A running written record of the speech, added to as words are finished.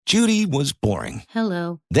Judy was boring.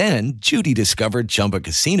 Hello. Then Judy discovered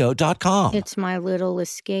ChumbaCasino.com. It's my little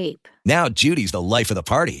escape. Now Judy's the life of the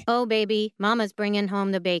party. Oh, baby, mama's bringing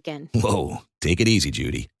home the bacon. Whoa, take it easy,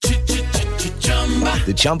 Judy.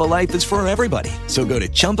 The Chumba life is for everybody. So go to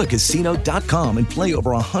ChumbaCasino.com and play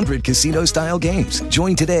over 100 casino-style games.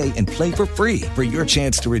 Join today and play for free for your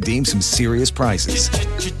chance to redeem some serious prizes.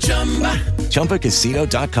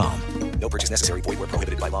 ChumbaCasino.com. No purchase necessary. Void where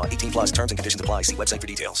prohibited by law. 18 plus terms and conditions apply. See website for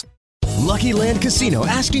details. Lucky Land Casino,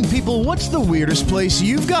 asking people, what's the weirdest place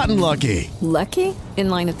you've gotten lucky? Lucky? In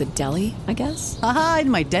line at the deli, I guess? Aha,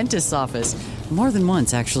 in my dentist's office. More than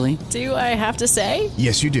once, actually. Do I have to say?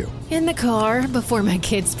 Yes, you do. In the car before my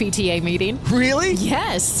kids' PTA meeting. Really?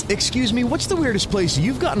 Yes. Excuse me, what's the weirdest place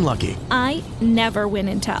you've gotten lucky? I never win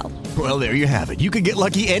and tell. Well, there you have it. You can get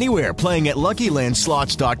lucky anywhere, playing at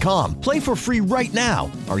LuckyLandSlots.com. Play for free right now.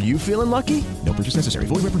 Are you feeling lucky? No purchase necessary.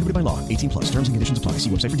 Void where prohibited by law. 18 plus. Terms and conditions apply. See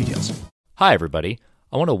website for details. Hi, everybody.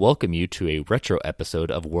 I want to welcome you to a retro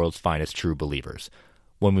episode of World's Finest True Believers.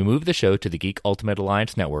 When we moved the show to the Geek Ultimate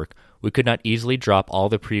Alliance Network, we could not easily drop all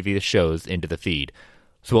the previous shows into the feed.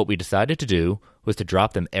 So what we decided to do was to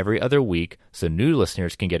drop them every other week so new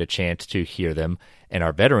listeners can get a chance to hear them, and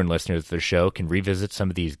our veteran listeners of the show can revisit some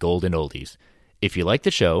of these golden oldies. If you like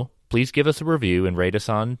the show, please give us a review and rate us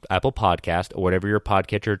on Apple Podcast or whatever your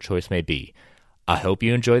podcatcher choice may be. I hope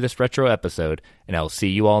you enjoy this retro episode, and I'll see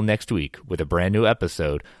you all next week with a brand new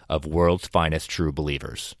episode of World's Finest True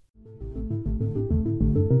Believers.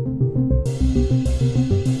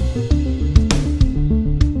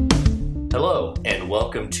 Hello, and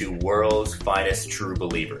welcome to World's Finest True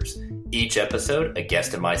Believers. Each episode, a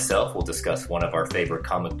guest and myself will discuss one of our favorite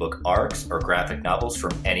comic book arcs or graphic novels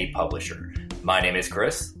from any publisher. My name is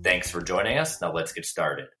Chris. Thanks for joining us. Now let's get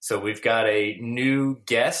started. So we've got a new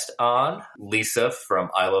guest on, Lisa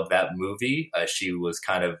from I Love That Movie. She was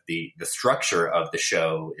kind of the structure of the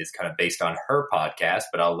show is kind of based on her podcast,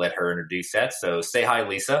 but I'll let her introduce that. So say hi,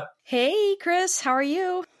 Lisa. Hey, Chris. How are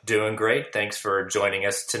you? Doing great. Thanks for joining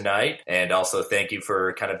us tonight. And also thank you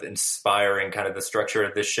for kind of inspiring kind of the structure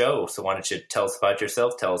of this show. So why don't you tell us about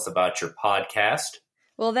yourself? Tell us about your podcast.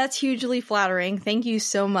 Well, that's hugely flattering. Thank you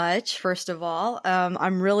so much, first of all.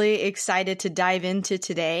 I'm really excited to dive into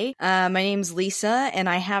today. My name's Lisa, and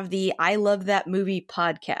I have the I Love That Movie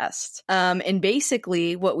podcast. And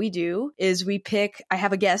basically what we do is I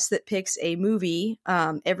have a guest that picks a movie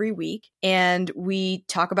every week, and we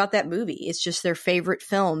talk about that movie. It's just their favorite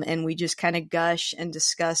film, and we just kind of gush and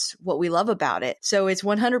discuss what we love about it. So it's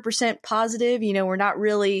 100% positive. You know, we're not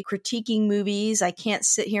really critiquing movies. I can't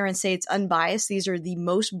sit here and say it's unbiased. These are the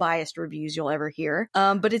most biased reviews you'll ever hear.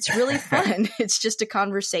 But it's really fun. It's just a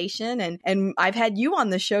conversation, and I've had you on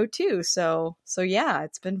the show too. So yeah,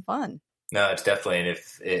 it's been fun. No, it's definitely, and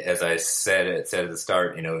as I said at the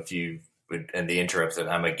start, you know, if you in the intro episode,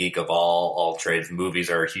 I'm a geek of all trades. Movies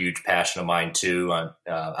are a huge passion of mine too, on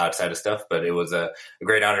outside of stuff. But it was a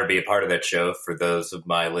great honor to be a part of that show. For those of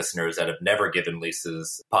my listeners that have never given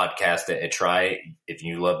Lisa's podcast a try, if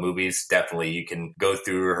you love movies, definitely you can go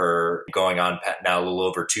through her. Going on now a little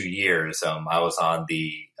over 2 years. I was on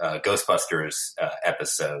the Ghostbusters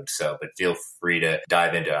episode, but feel free to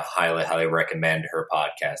dive into. Highly recommend her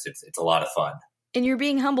podcast. It's a lot of fun. And you're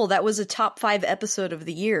being humble. That was a top 5 episode of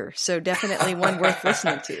the year. So definitely one worth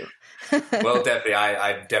listening to. Well, definitely.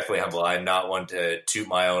 I'm definitely humble. I'm not one to toot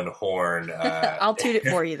my own horn. I'll toot it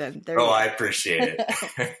for you then. I appreciate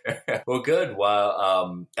it. Well, good.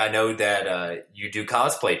 Well, I know that you do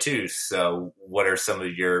cosplay too. So what are some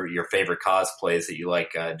of your favorite cosplays that you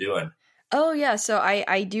like doing? Oh, yeah. So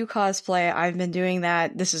I do cosplay. I've been doing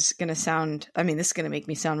that. This is going to make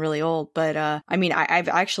me sound really old, but I've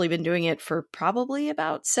actually been doing it for probably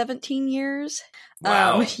about 17 years.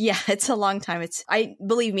 Wow. Yeah, it's a long time.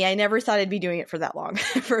 Believe me, I never thought I'd be doing it for that long.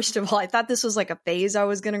 First of all, I thought this was like a phase I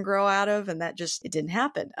was going to grow out of, and it didn't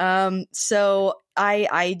happen. So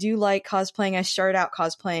I do like cosplaying. I started out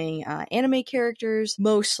cosplaying anime characters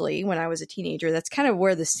mostly when I was a teenager. That's kind of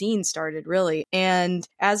where the scene started, really. And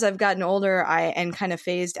as I've gotten older, and kind of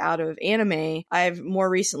phased out of anime, I've more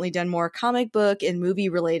recently done more comic book and movie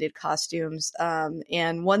related costumes.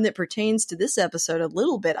 And one that pertains to this episode a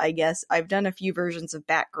little bit, I guess, I've done a few versions of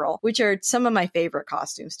Batgirl, which are some of my favorite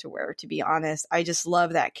costumes to wear, to be honest. I just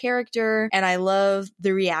love that character, and I love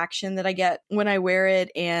the reaction that I get when I wear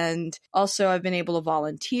it. And also I've been able to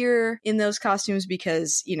volunteer in those costumes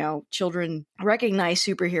because, you know, children recognize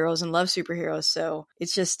superheroes and love superheroes. So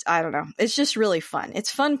it's just, I don't know. It's just really fun.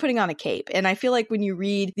 It's fun putting on a cape. And I feel like when you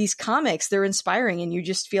read these comics, they're inspiring and you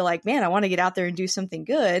just feel like, man, I want to get out there and do something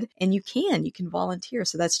good. And you can volunteer.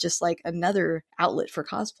 So that's just like another outlet for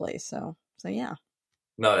cosplay. So yeah.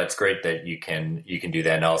 No, that's great that you can do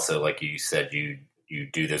that. And also, like you said, you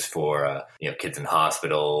do this for kids in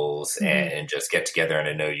hospitals and just get together. And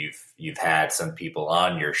I know you've had some people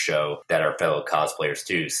on your show that are fellow cosplayers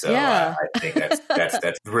too. So I think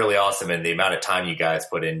that's really awesome. And the amount of time you guys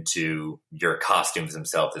put into your costumes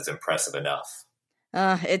themselves is impressive enough.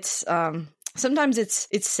 It's sometimes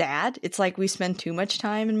it's sad. It's like we spend too much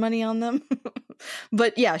time and money on them.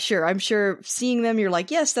 But yeah, sure. I'm sure seeing them, you're like,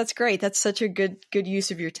 yes, that's great. That's such a good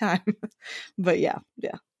use of your time. But yeah.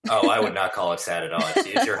 Oh, I would not call it sad at all.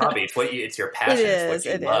 It's your hobby. It's your passion. It's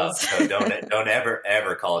what you love. So don't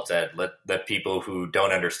ever call it sad. Let people who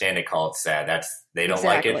don't understand it call it sad. They don't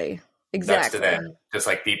like it. Exactly. That's to them. Just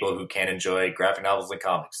like people who can't enjoy graphic novels and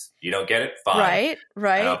comics. You don't get it? Fine.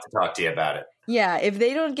 Right. I don't have to talk to you about it. Yeah. If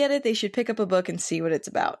they don't get it, they should pick up a book and see what it's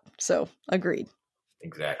about. So agreed.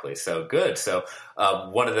 Exactly. So good. So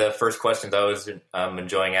one of the first questions I was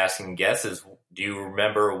enjoying asking guests is, do you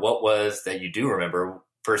remember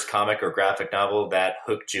first comic or graphic novel that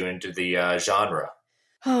hooked you into the genre?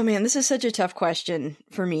 Oh man, this is such a tough question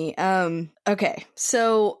for me. Okay,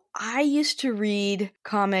 so I used to read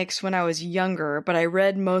comics when I was younger, but I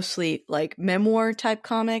read mostly like memoir type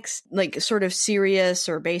comics, like sort of serious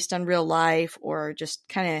or based on real life or just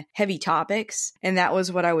kind of heavy topics. And that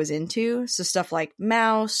was what I was into. So stuff like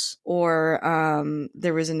Mouse, or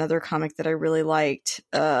there was another comic that I really liked.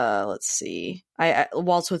 Let's see. I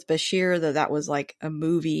Waltz with Bashir, though that was like a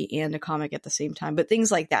movie and a comic at the same time, but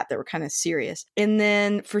things like that were kind of serious. And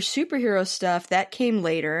then for superhero stuff, that came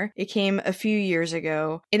later. It came a few years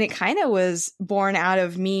ago, and it kind of was born out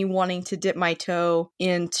of me wanting to dip my toe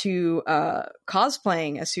into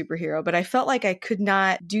cosplaying a superhero, but I felt like I could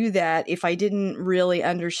not do that if I didn't really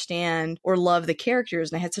understand or love the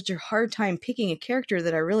characters, and I had such a hard time picking a character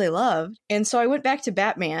that I really loved. And so I went back to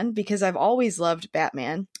Batman because I've always loved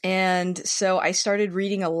Batman, and so I started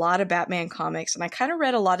reading a lot of Batman comics, and I kind of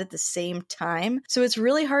read a lot at the same time. So it's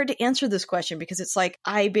really hard to answer this question because it's like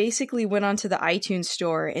I basically went onto the iTunes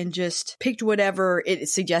store and just picked whatever it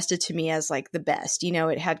suggested to me as like the best. You know,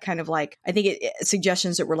 it had kind of like, I think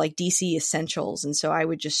suggestions that were like DC essentials. And so I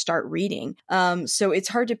would just start reading. So it's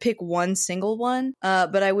hard to pick one single one.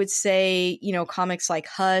 But I would say, comics like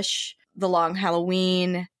Hush, The Long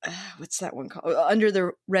Halloween, what's that one called? Under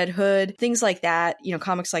the Red Hood, things like that,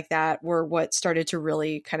 comics like that were what started to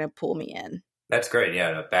really kind of pull me in. That's great.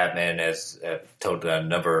 Yeah, Batman, as I've told a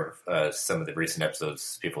number of some of the recent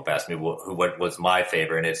episodes, people have asked me what was my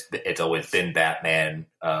favorite, and it's always been Batman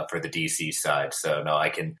for the DC side. So no, I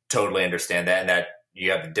can totally understand that, and that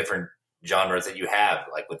you have the different genres that you have,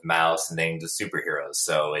 like with Mouse and then the superheroes.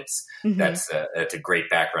 So that's a great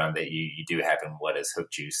background that you do have in what has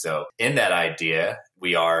hooked you. So in that idea,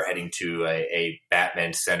 we are heading to a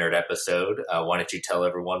Batman-centered episode. Why don't you tell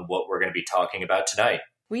everyone what we're going to be talking about tonight?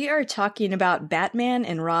 We are talking about Batman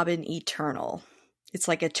and Robin Eternal. It's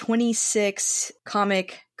like a 26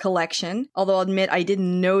 comic collection, although I'll admit I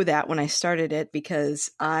didn't know that when I started it because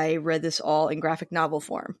I read this all in graphic novel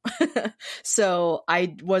form. So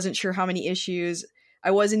I wasn't sure how many issues.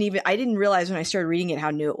 I didn't realize when I started reading it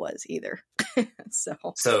how new it was either.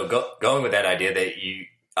 So going with that idea that you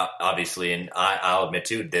obviously, and I'll admit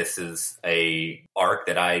too, this is a arc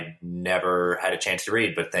that I never had a chance to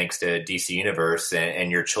read, but thanks to DC Universe and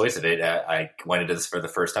your choice of it, I went into this for the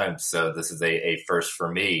first time. So this is a first for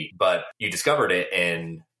me. But you discovered it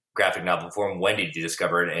in graphic novel form. When did you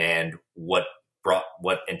discover it, and what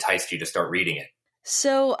enticed you to start reading it?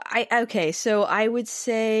 So I would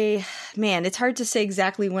say, man, it's hard to say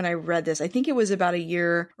exactly when I read this. I think it was about a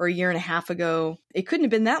year or a year and a half ago. It couldn't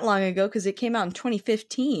have been that long ago because it came out in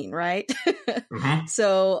 2015, right? Mm-hmm.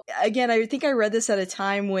 So again, I think I read this at a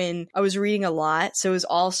time when I was reading a lot. So it was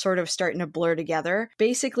all sort of starting to blur together.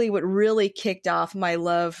 Basically, what really kicked off my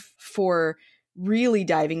love for really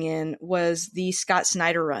diving in was the Scott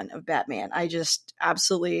Snyder run of Batman. I just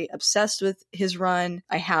absolutely obsessed with his run.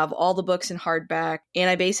 I have all the books in hardback, and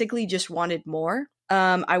I basically just wanted more.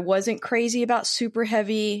 I wasn't crazy about Super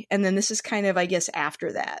Heavy, and then this is kind of, I guess,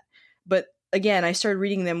 after that. But again, I started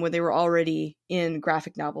reading them when they were already in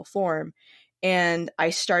graphic novel form, and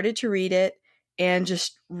I started to read it and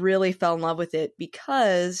just really fell in love with it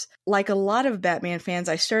because, like a lot of Batman fans,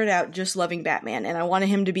 I started out just loving Batman and I wanted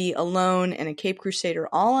him to be alone and a Cape Crusader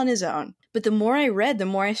all on his own. But the more I read, the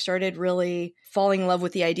more I started really falling in love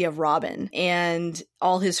with the idea of Robin and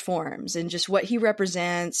all his forms and just what he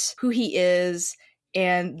represents, who he is.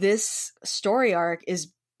 And this story arc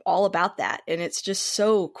is all about that. And it's just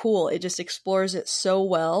so cool. It just explores it so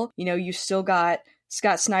well. You still got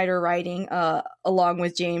Scott Snyder writing along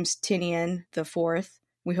with James Tynion IV,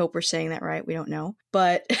 We hope we're saying that right. We don't know,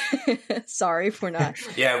 but sorry if we're not.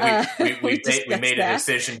 Yeah, we made a that.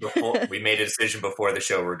 decision before. We made a decision before the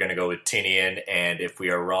show. We're going to go with Tinian, and if we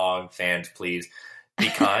are wrong, fans, please be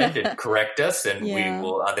kind and correct us, and we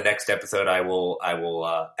will on the next episode. I will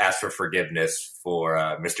ask for forgiveness for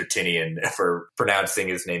Mr. Tinian for pronouncing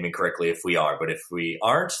his name incorrectly if we are, but if we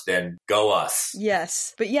aren't, then go us.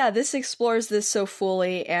 Yes, but yeah, this explores this so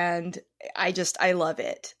fully, and I love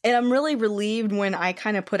it. And I'm really relieved when I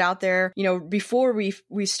kind of put out there, before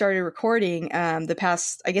we started recording, the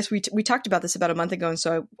past, I guess we talked about this about a month ago. And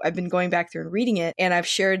so I've been going back through and reading it, and I've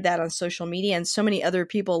shared that on social media, and so many other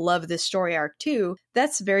people love this story arc too.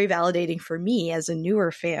 That's very validating for me as a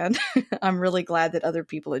newer fan. I'm really glad that other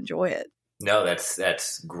people enjoy it. No,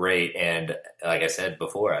 that's great. And like I said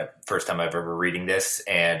before, first time I've ever reading this,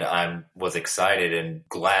 and I was excited and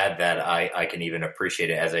glad that I can even appreciate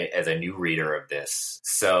it as a new reader of this.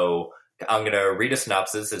 So I'm going to read a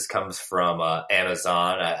synopsis. This comes from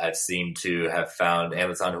Amazon. I seem to have found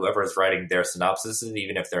Amazon, whoever is writing their synopsis,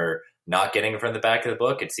 even if they're not getting it from the back of the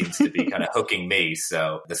book, it seems to be kind of hooking me.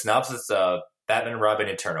 So the synopsis of Batman and Robin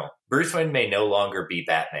Eternal. Bruce Wayne may no longer be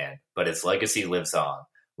Batman, but his legacy lives on.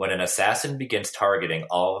 When an assassin begins targeting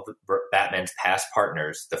all of Batman's past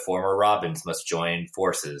partners, the former Robins must join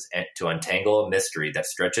forces to untangle a mystery that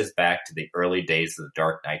stretches back to the early days of the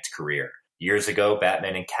Dark Knight's career. Years ago,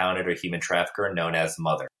 Batman encountered a human trafficker known as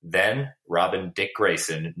Mother. Then, Robin Dick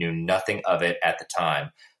Grayson knew nothing of it at the time,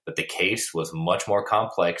 but the case was much more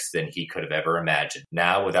complex than he could have ever imagined.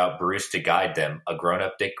 Now, without Bruce to guide them, a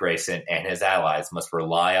grown-up Dick Grayson and his allies must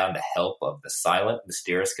rely on the help of the silent,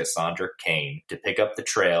 mysterious Cassandra Cain to pick up the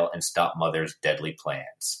trail and stop Mother's deadly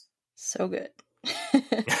plans. So good.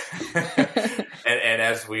 and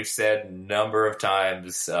as we've said a number of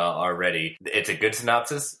times already, it's a good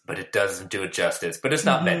synopsis, but it doesn't do it justice. But it's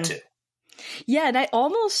not meant to. Yeah, and I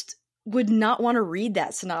almost would not want to read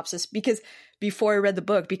that synopsis before I read the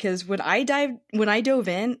book, because when I dove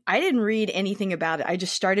in, I didn't read anything about it. I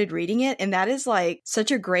just started reading it, and that is like such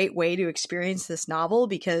a great way to experience this novel,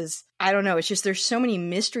 because I don't know, it's just there's so many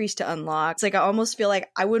mysteries to unlock. It's like I almost feel like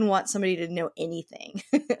I wouldn't want somebody to know anything.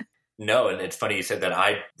 No, and it's funny you said that.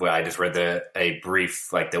 I just read a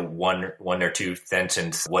brief, like the one or two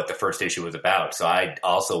sentence, what the first issue was about. So I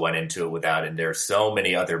also went into it without, and there's so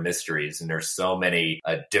many other mysteries, and there's so many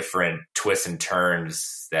different twists and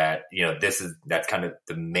turns that, that's kind of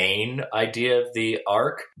the main idea of the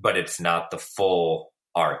arc, but it's not the full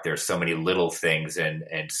arc. There's so many little things,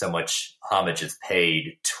 and so much homage is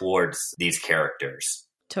paid towards these characters.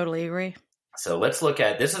 Totally agree. So let's look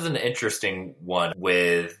at, this is an interesting one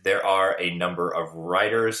there are a number of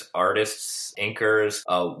writers, artists, inkers.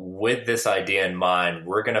 With this idea in mind,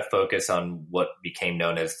 we're going to focus on what became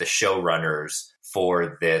known as the showrunners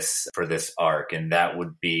for this arc. And that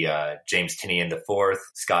would be James Tynion IV,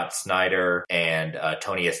 Scott Snyder, and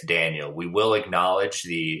Tony S. Daniel. We will acknowledge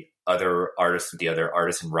the other artists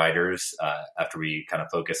and writers after we kind of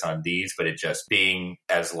focus on these, but it just being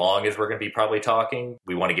as long as we're going to be probably talking,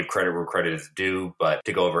 we want to give credit where credit is due, but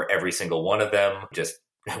to go over every single one of them,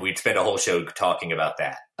 we'd spend a whole show talking about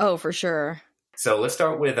that. Oh, for sure. So let's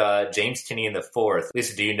start with James Tynion IV.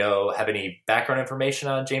 Lisa, do you have any background information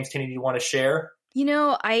on James Tynion you want to share?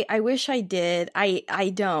 I wish I did.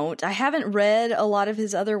 I don't. I haven't read a lot of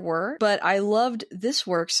his other work, but I loved this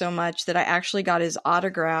work so much that I actually got his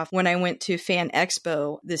autograph when I went to Fan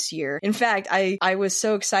Expo this year. In fact, I was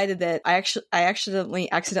so excited that I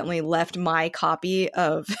accidentally left my copy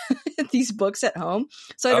of these books at home.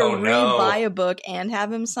 So I had to buy a book and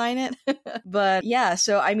have him sign it. But yeah,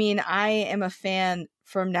 so I mean, I am a fan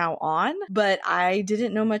from now on, but I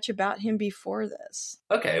didn't know much about him before this.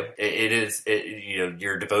 Okay. It is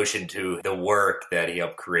your devotion to the work that he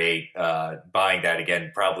helped create, buying that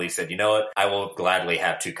again, probably said, you know what, I will gladly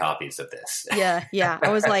have 2 copies of this. Yeah. I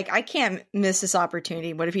was like, I can't miss this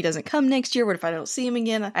opportunity. What if he doesn't come next year? What if I don't see him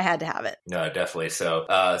again? I had to have it. No, definitely. So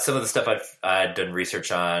some of the stuff I've done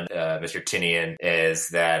research on Mr. Tynion is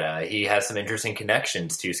that he has some interesting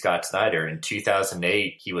connections to Scott Snyder. In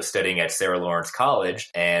 2008, he was studying at Sarah Lawrence College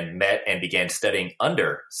and met and began studying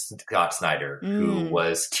under Scott Snyder, who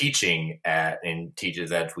was teaching and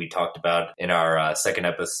teaches, as we talked about in our second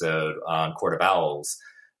episode on Court of Owls.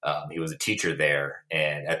 He was a teacher there,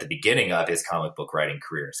 and at the beginning of his comic book writing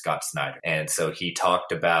career, Scott Snyder. And so he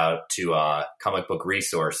talked about to Comic Book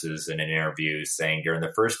Resources in an interview, saying during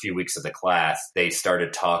the first few weeks of the class, they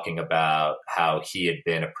started talking about how he had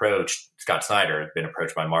been approached Scott Snyder had been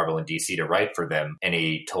approached by Marvel and DC to write for them, and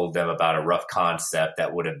he told them about a rough concept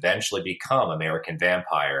that would eventually become American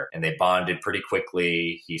Vampire. And they bonded pretty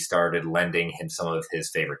quickly. He started lending him some of his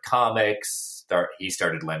favorite comics. He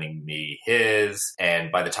started lending me his, and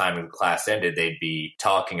by the time the class ended, they'd be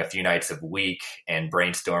talking a few nights a week and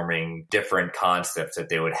brainstorming different concepts that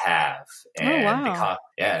they would have. And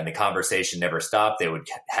and the conversation never stopped. They would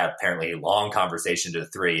have apparently long conversations to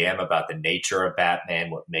 3 a.m. about the nature of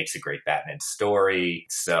Batman, what makes a great Batman story.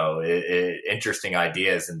 So interesting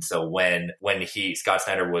ideas. And so when Scott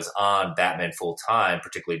Snyder was on Batman full time,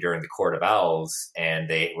 particularly during the Court of Owls, and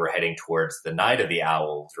they were heading towards the Night of the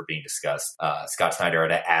Owls were being discussed, Scott Snyder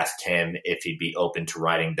had asked him if he'd be open to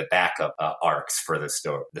writing the backup arcs for the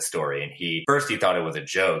story. And he thought it was a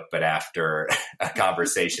joke, but after a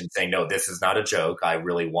conversation saying, no, this is not a joke, I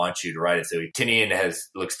really want you to write it. So Tynion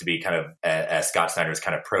looks to be kind of Scott Snyder's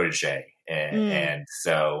kind of protege. And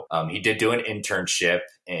so he did do an internship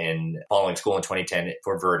following school in 2010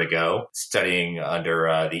 for Vertigo, studying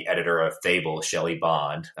under the editor of Fable, Shelley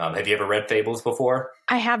Bond. Have you ever read Fables before?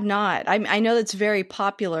 I have not. I know that's very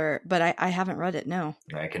popular, but I haven't read it, no.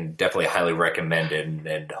 I can definitely highly recommend it.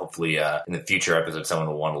 And hopefully in the future episodes, someone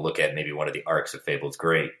will want to look at maybe one of the arcs of Fables.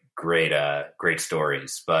 Great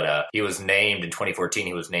stories. But he was named in 2014,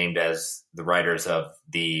 he was named as the writers of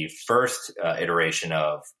the first iteration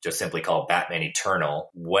of just simply called Batman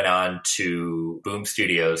Eternal, went on to Boom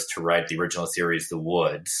Studios to write the original series The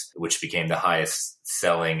Woods, which became the highest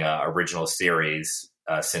selling original series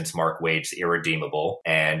since Mark Waid's Irredeemable.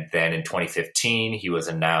 And then in 2015, he was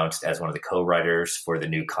announced as one of the co-writers for the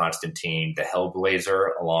new Constantine, the Hellblazer,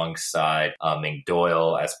 alongside Ming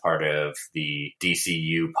Doyle as part of the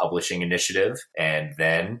DCU publishing initiative. And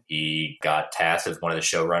then he got tasked as one of the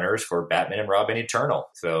showrunners for Batman and Robin Eternal.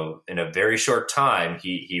 So in a very short time,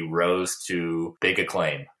 he rose to big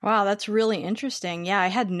acclaim. Wow, that's really interesting. Yeah, I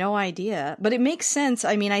had no idea. But it makes sense.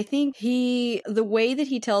 I mean, I think the way that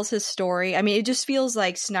he tells his story, I mean, it just feels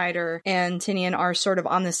like Snyder and Tynion are sort of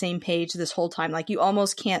on the same page this whole time. Like, you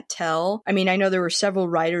almost can't tell. I mean, I know there were several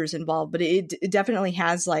writers involved, but it definitely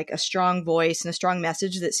has like a strong voice and a strong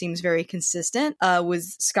message that seems very consistent with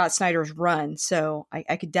Scott Snyder's run. So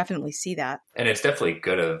I could definitely see that. And it's definitely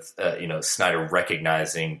good of, Snyder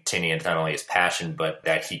recognizing Tynion's not only his passion, but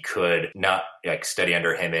that he could not study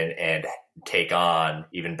under him and take on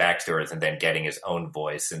even backstories and then getting his own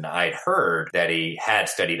voice. And I'd heard that he had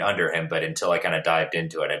studied under him, but until I kind of dived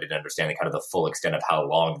into it, I didn't understand the full extent of how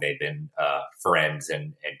long they've been friends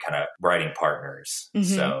and kind of writing partners.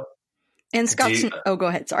 Mm-hmm. So. And Scott, go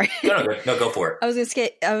ahead. Sorry. No, go for it. I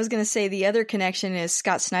was going to say the other connection is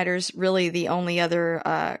Scott Snyder's really the only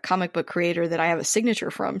other comic book creator that I have a signature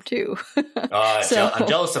from too. I'm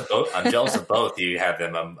jealous of both. I'm jealous of both. You have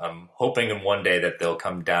them. I'm hoping in one day that they'll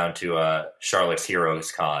come down to Charlotte's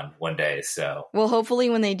Heroes Con one day. So, well, hopefully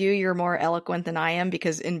when they do, you're more eloquent than I am,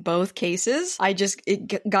 because in both cases,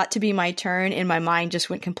 it got to be my turn and my mind just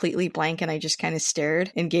went completely blank, and I just kind of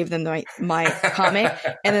stared and gave them my comic,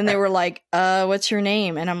 and then they were like, what's your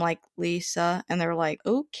name? And I'm like, Lisa. And they're like,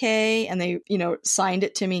 okay. And they, signed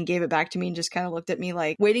it to me and gave it back to me and just kind of looked at me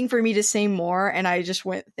like waiting for me to say more. And I just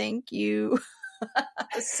went, thank you.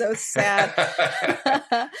 So sad.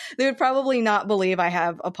 They would probably not believe I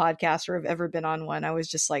have a podcast or have ever been on one. I was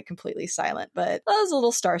just like completely silent, but I was a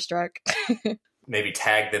little starstruck. Maybe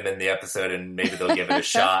tag them in the episode and maybe they'll give it a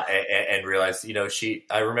shot and realize,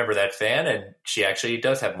 I remember that fan and she actually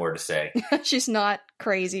does have more to say. She's not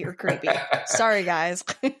crazy or creepy. Sorry, guys.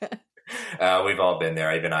 We've all been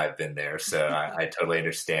there. Even I've been there. So I totally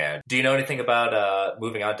understand. Do you know anything about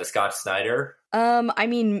moving on to Scott Snyder? I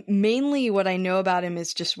mean, mainly what I know about him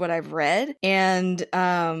is just what I've read and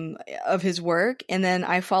of his work. And then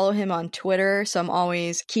I follow him on Twitter, so I'm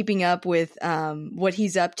always keeping up with what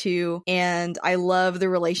he's up to. And I love the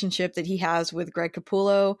relationship that he has with Greg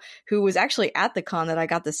Capullo, who was actually at the con that I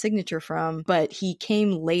got the signature from, but he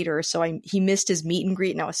came later, so he missed his meet and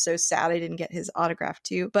greet, and I was so sad I didn't get his autograph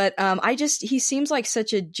too. But he seems like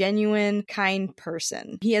such a genuine, kind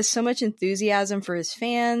person. He has so much enthusiasm for his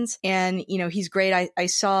fans, and he's great. I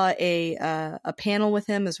saw a panel with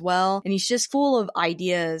him as well, and he's just full of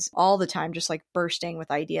ideas all the time, just like bursting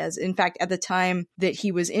with ideas. In fact, at the time that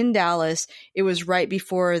he was in Dallas, it was right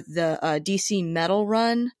before the DC Metal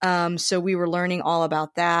run. So we were learning all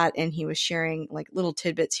about that, and he was sharing like little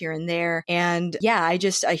tidbits here and there. And yeah,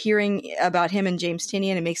 hearing about him and James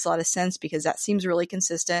Tynion, it makes a lot of sense because that seems really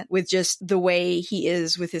consistent with just the way he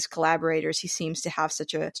is with his collaborators. He seems to have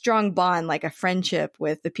such a strong bond, like a friendship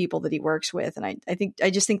with the people that he works with. with. And I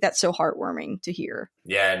just think that's so heartwarming to hear.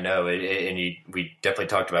 Yeah, no, we definitely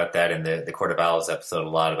talked about that in the Court of Owls episode a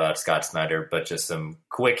lot about Scott Snyder, but just some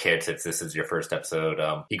quick hits if this is your first episode.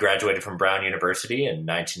 He graduated from Brown University in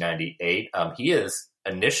 1998. He is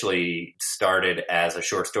initially started as a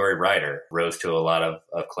short story writer, rose to a lot of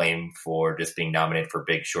acclaim for just being nominated for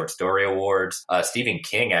big short story awards. Stephen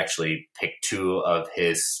King actually picked two of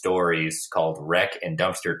his stories called Wreck and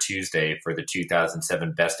Dumpster Tuesday for the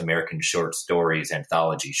 2007 Best American Short Stories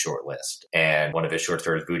Anthology shortlist. And one of his short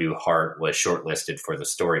stories, Voodoo Heart, was shortlisted for the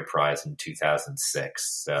Story Prize in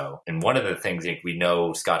 2006. So, and one of the things we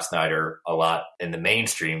know Scott Snyder a lot in the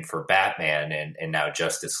mainstream for Batman and now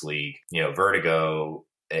Justice League, Vertigo,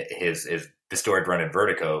 the storied run in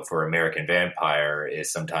Vertigo for American Vampire is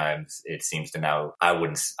sometimes, it seems to now,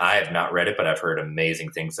 I have not read it, but I've heard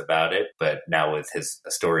amazing things about it. But now with his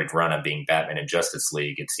storied run on being Batman and Justice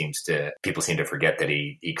League, people seem to forget that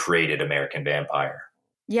he created American Vampire.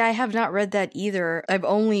 Yeah, I have not read that either. I've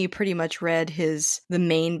only pretty much read the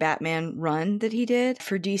main Batman run that he did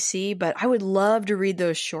for DC, but I would love to read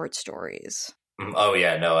those short stories. Oh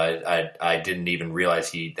yeah, no, I didn't even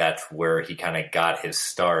realize that's where he kind of got his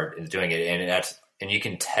start in doing it, and you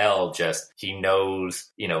can tell just he knows,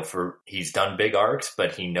 he's done big arcs,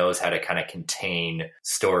 but he knows how to kind of contain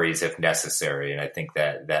stories if necessary, and I think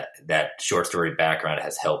that short story background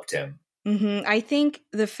has helped him. Mm-hmm. I think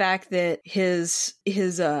the fact that his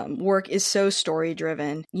work is so story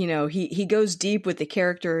driven, he goes deep with the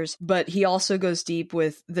characters, but he also goes deep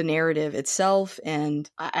with the narrative itself. And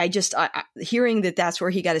I hearing that that's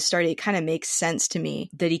where he got to start, it kind of makes sense to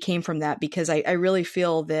me that he came from that, because I really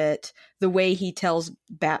feel that the way he tells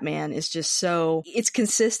Batman is just it's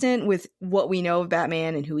consistent with what we know of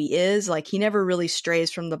Batman and who he is. Like, he never really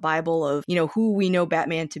strays from the Bible of, who we know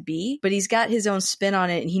Batman to be, but he's got his own spin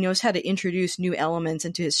on it, and he knows how to introduce new elements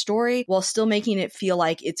into his story while still making it feel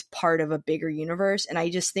like it's part of a bigger universe. And I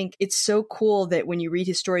just think it's so cool that when you read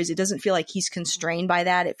his stories, it doesn't feel like he's constrained by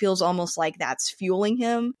that. It feels almost like that's fueling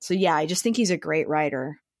him. So yeah, I just think he's a great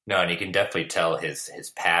writer. No, and you can definitely tell his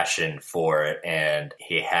passion for it, and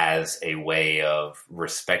he has a way of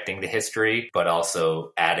respecting the history, but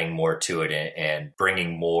also adding more to it and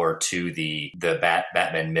bringing more to the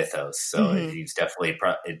Batman mythos. So he's definitely,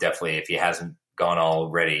 if he hasn't gone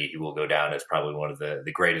already, he will go down as probably one of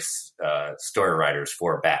the greatest story writers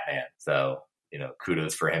for Batman. So,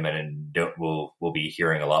 kudos for him, and we'll be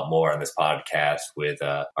hearing a lot more on this podcast with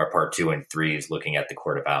our part 2 and 3s looking at the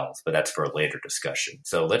Court of Owls, but that's for a later discussion.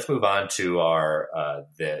 So let's move on to our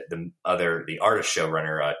the artist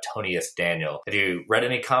showrunner, Tony S. Daniel. Have you read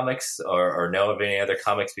any comics or know of any other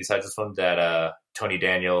comics besides this one that Tony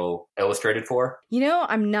Daniel illustrated for?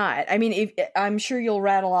 I'm not. I mean, I'm sure you'll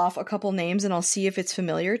rattle off a couple names and I'll see if it's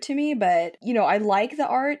familiar to me, but, I like the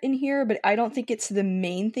art in here, but I don't think it's the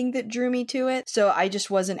main thing that drew me to it. So I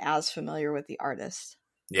just wasn't as familiar with the artist.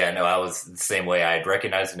 Yeah, no, I was the same way. I had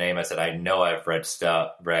recognized the name. I said, I know I've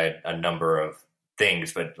read a number of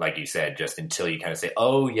things, but like you said, just until you kind of say,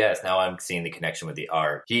 oh yes, now I'm seeing the connection with the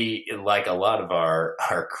art. He, like a lot of our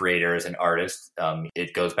creators and artists,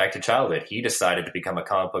 it goes back to childhood. He decided to become a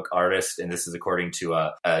comic book artist, and this is according to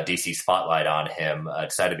a DC Spotlight on him,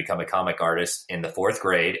 decided to become a comic artist in the 4th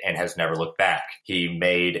grade and has never looked back. He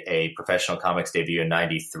made a professional comics debut in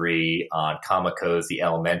 93 on Comico's The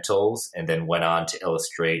Elementals, and then went on to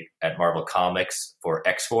illustrate at Marvel Comics for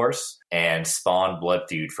X-Force and Spawn Blood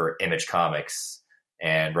Feud for Image Comics,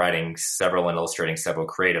 and writing several and illustrating several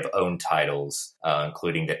creative owned titles,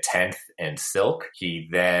 including The 10th and Silk. He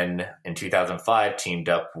then, in 2005, teamed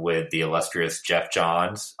up with the illustrious Jeff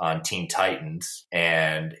Johns on Teen Titans,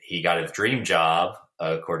 and he got his dream job,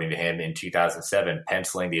 according to him, in 2007,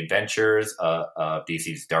 penciling the adventures of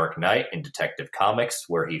DC's Dark Knight in Detective Comics,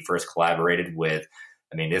 where he first collaborated with,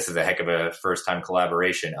 this is a heck of a first-time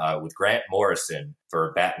collaboration with Grant Morrison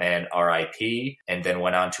for Batman R.I.P., and then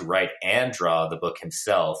went on to write and draw the book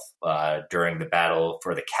himself during the battle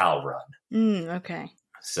for the Kal Run. Okay.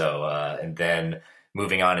 So, and then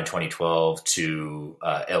moving on in 2012 to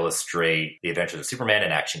illustrate The Adventures of Superman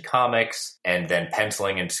in Action Comics, and then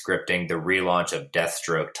penciling and scripting the relaunch of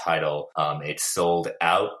Deathstroke title. It sold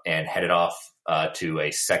out and headed off to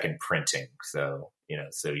a second printing. So,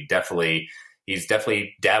 he's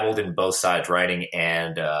definitely dabbled in both sides, writing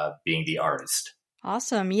and being the artist.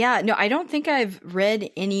 Awesome. Yeah. No, I don't think I've read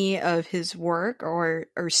any of his work or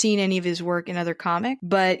seen any of his work in other comics,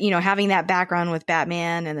 but, having that background with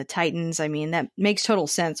Batman and the Titans, that makes total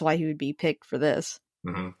sense why he would be picked for this.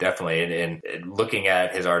 Definitely. And looking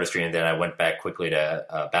at his artistry, and then I went back quickly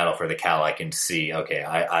to Battle for the Cowl, I can see, okay,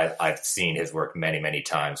 I've seen his work many, many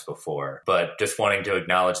times before. But just wanting to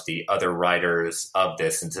acknowledge the other writers of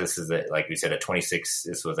this, since this is, like we said,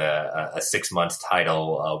 this was a 6 months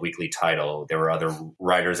title, a weekly title. There were other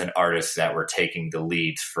writers and artists that were taking the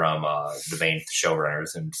leads from the main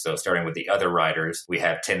showrunners. And so starting with the other writers, we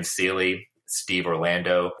have Tim Seeley, Steve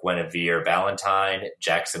Orlando, Guinevere Valentine,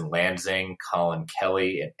 Jackson Lansing, Colin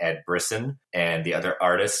Kelly, and Ed Brisson. And the other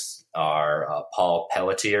artists are Paul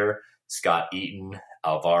Pelletier, Scott Eaton,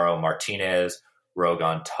 Alvaro Martinez, Rogue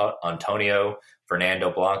Antonio,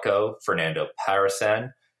 Fernando Blanco, Fernando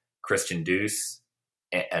Parasan, Christian Deuce,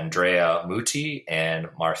 Andrea Muti, and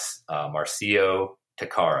Marcio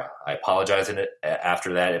Takara. I apologize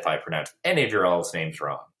after that if I pronounce any of your all's names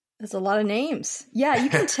wrong. That's a lot of names. Yeah, you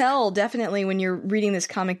can tell definitely when you're reading this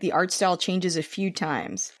comic, the art style changes a few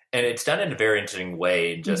times. And it's done in a very interesting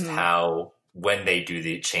way, in just how, when they do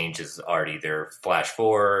the changes, are either flash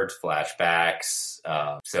forwards, flashbacks.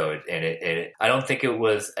 I don't think it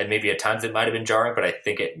was, and maybe at times it might have been jarring, but I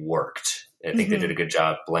think it worked. I think they did a good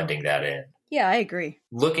job blending that in. Yeah, I agree.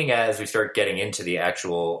 Looking at, as we start getting into the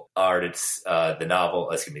actual art, it's the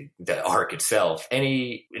novel, the arc itself.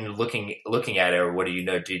 Looking at it, or what do you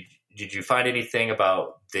know? Did you find anything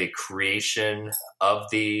about the creation of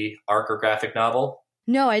the arc or graphic novel?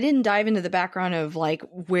 No, I didn't dive into the background of like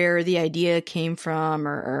where the idea came from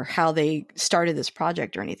or how they started this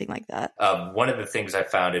project or anything like that. One of the things I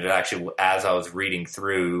found, it actually, as I was reading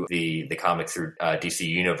through the comics through DC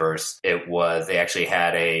Universe, they actually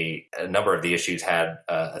had a number of the issues had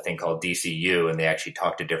a thing called DCU, and they actually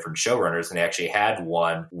talked to different showrunners, and they actually had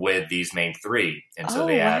one with these main three. And so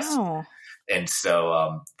they asked, and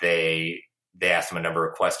so they asked him a number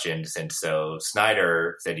of questions. And so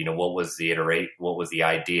Snyder said, what was the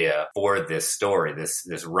idea for this story, this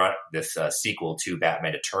sequel to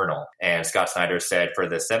Batman Eternal? And Scott Snyder said, for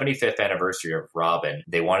the 75th anniversary of Robin,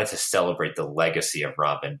 they wanted to celebrate the legacy of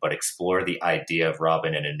Robin, but explore the idea of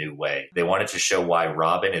Robin in a new way. They wanted to show why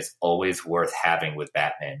Robin is always worth having with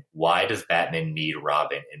Batman. Why does Batman need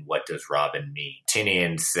Robin, and what does Robin mean?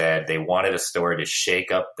 Tynion said they wanted a story to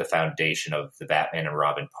shake up the foundation of the Batman and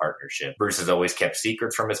Robin partnership. Bruce has always kept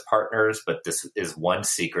secrets from his partners, but this is one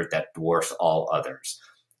secret that dwarfs all others.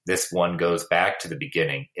 This one goes back to the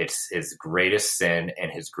beginning. It's his greatest sin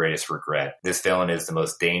and his greatest regret. This villain is the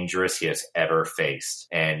most dangerous he has ever faced.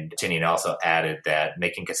 And Tynion also added that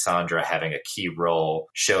making Cassandra having a key role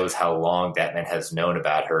shows how long Batman has known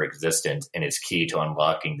about her existence and is key to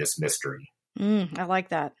unlocking this mystery. I like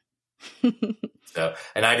that.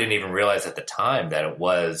 And I didn't even realize at the time that it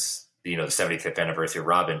was the 75th anniversary of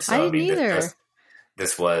Robin. So I didn't either.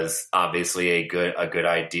 This was obviously a good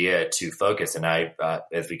idea to focus. And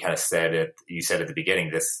as we kind of said, you said at the beginning,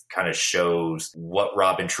 this kind of shows what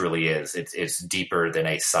Robin truly is. It's deeper than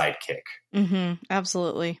a sidekick.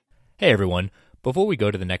 Absolutely. Hey everyone. Before we go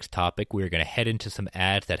to the next topic, we are going to head into some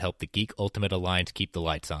ads that help the Geek Ultimate Alliance keep the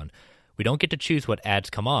lights on. We don't get to choose what ads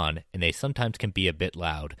come on, and they sometimes can be a bit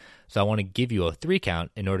loud. So I want to give you a 3 count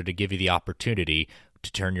in order to give you the opportunity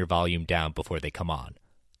to turn your volume down before they come on.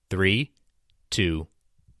 3, 2,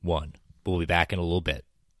 1. We'll be back in a little bit.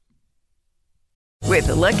 With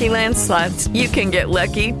the Lucky Land Slots, you can get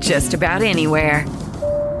lucky just about anywhere.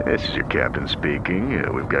 This is your captain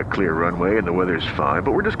speaking. We've got clear runway and the weather's fine,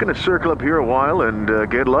 but we're just going to circle up here a while and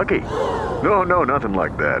get lucky. No, nothing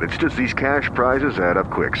like that. It's just these cash prizes add up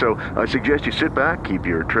quick. So I suggest you sit back, keep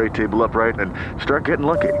your tray table upright, and start getting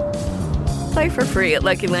lucky. Play for free at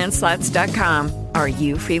LuckyLandSlots.com. Are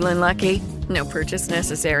you feeling lucky? No purchase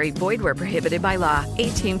necessary. Void where prohibited by law.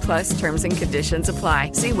 18+ terms and conditions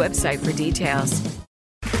apply. See website for details.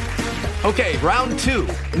 Okay, round 2.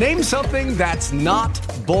 Name something that's not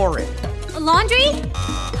boring. A laundry?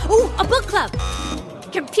 Ooh, a book club.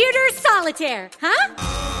 Computer solitaire, huh?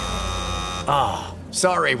 Ah,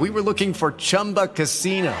 sorry. We were looking for Chumba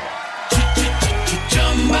Casino.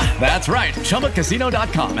 That's right.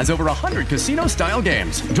 ChumbaCasino.com has over 100 casino-style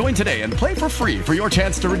games. Join today and play for free for your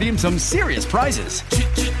chance to redeem some serious prizes.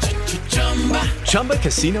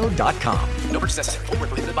 ChumbaCasino.com. No purchase necessary. Void where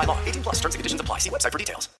prohibited by law. 18+ terms and conditions apply. See website for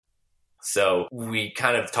details. So we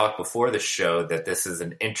kind of talked before the show that this is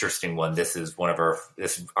an interesting one. This is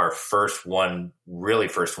our first one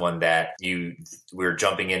that we're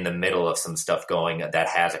jumping in the middle of some stuff going that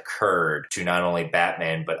has occurred to not only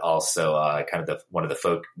Batman, but also one of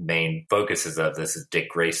the main focuses of this is Dick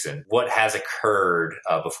Grayson. What has occurred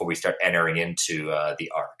before we start entering into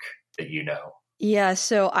the arc that you know? Yeah,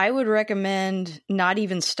 so I would recommend not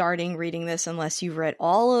even starting reading this unless you've read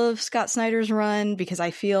all of Scott Snyder's run, because I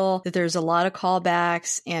feel that there's a lot of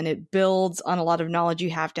callbacks and it builds on a lot of knowledge you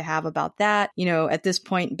have to have about that. You know, at this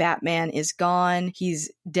point, Batman is gone.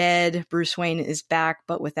 He's dead. Bruce Wayne is back,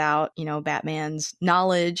 but without, you know, Batman's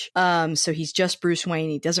knowledge. So he's just Bruce Wayne.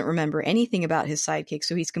 He doesn't remember anything about his sidekick.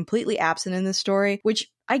 So he's completely absent in this story, which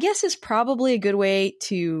I guess is probably a good way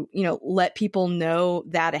to, you know, let people know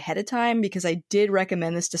that ahead of time, because I did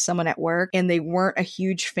recommend this to someone at work and they weren't a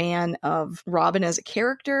huge fan of Robin as a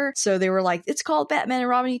character. So they were like, it's called Batman and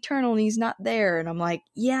Robin Eternal and he's not there. And I'm like,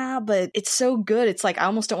 yeah, but it's so good. It's like, I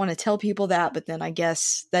almost don't want to tell people that, but then I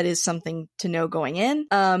guess that is something to know going in.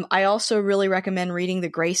 I also really recommend reading the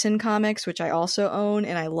Grayson comics, which I also own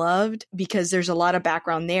and I loved, because there's a lot of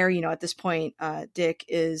background there. You know, at this point, Dick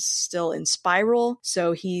is still in Spiral.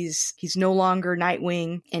 So he's no longer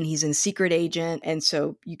Nightwing and he's in Secret Agent. And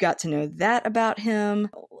so you got to know that about him.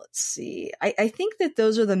 Let's see. I think that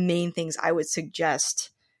those are the main things I would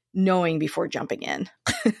suggest knowing before jumping in.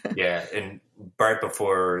 Yeah. And right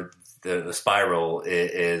before the Spiral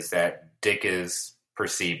is that Dick is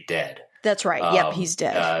perceived dead. That's right. Yep, he's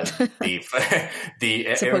dead.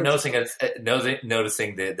 Noticing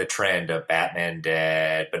the trend of Batman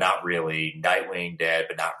dead, but not really. Nightwing dead,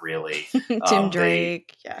 but not really. Tim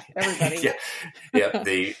Drake, everybody.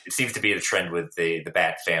 It seems to be the trend with the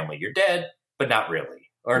Bat family. You're dead, but not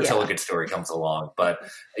really, or until a good story comes along. But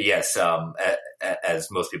yes,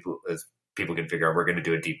 as most people can figure out, we're going to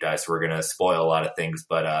do a deep dive, so we're going to spoil a lot of things.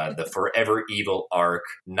 But the Forever Evil arc,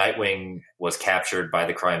 Nightwing was captured by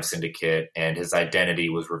the crime syndicate and his identity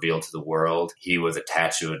was revealed to the world. He was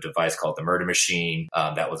attached to a device called the Murder Machine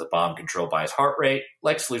that was a bomb controlled by his heart rate.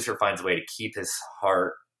 Lex Luthor finds a way to keep his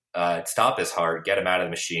heart, stop his heart, get him out of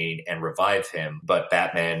the machine, and revive him. But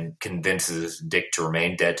Batman convinces Dick to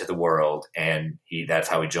remain dead to the world, and that's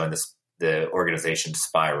how he joined the organization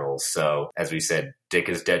Spiral. So, as we said, Dick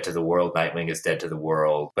is dead to the world, Nightwing is dead to the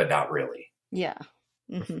world, but not really. Yeah.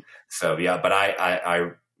 Mm-hmm. So, yeah, but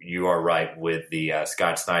I you are right with the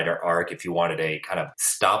Scott Snyder arc. If you wanted a kind of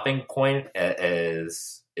stopping point,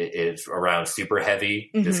 is around Super Heavy.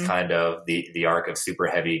 Mm-hmm. Just kind of the arc of Super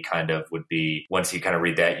Heavy kind of would be, once you kind of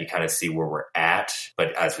read that, you kind of see where we're at.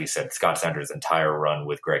 But as we said, Scott Snyder's entire run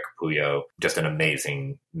with Greg Capullo, just an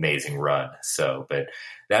amazing run. So, but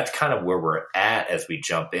that's kind of where we're at as we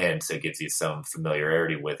jump in. So it gives you some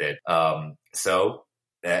familiarity with it. So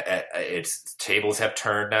it's tables have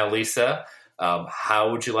turned now, Lisa.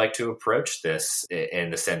 How would you like to approach this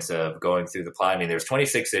in the sense of going through the plot? I mean, there's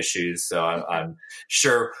 26 issues, so I'm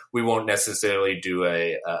sure we won't necessarily do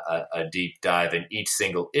a deep dive in each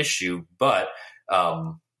single issue, but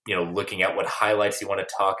looking at what highlights you want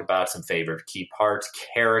to talk about, some favorite key parts,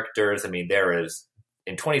 characters. I mean,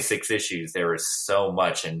 in 26 issues, there is so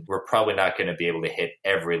much, and we're probably not going to be able to hit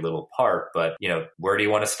every little part, but, where do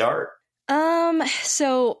you want to start?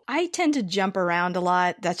 So I tend to jump around a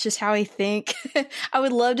lot. That's just how I think. I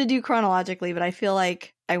would love to do chronologically, but I feel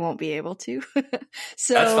like I won't be able to.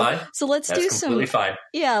 So that's fine. So let's do completely fine.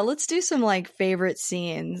 Yeah, let's do some like favorite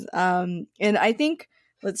scenes. And I think,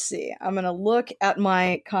 let's see, I'm going to look at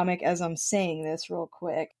my comic as I'm saying this real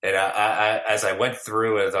quick. And I as I went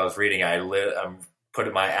through, as I was reading, I'm put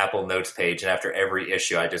in my Apple Notes page, and after every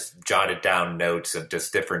issue, I just jotted down notes of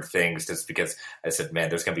just different things, just because I said, man,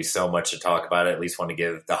 there's going to be so much to talk about. I at least want to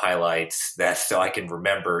give the highlights so I can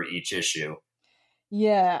remember each issue.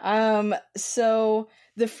 Yeah. So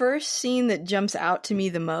the first scene that jumps out to me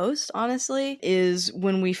the most, honestly, is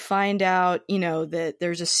when we find out, that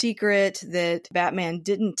there's a secret that Batman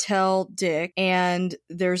didn't tell Dick. And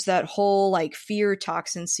there's that whole like fear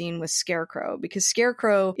toxin scene with Scarecrow, because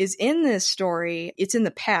Scarecrow is in this story. It's in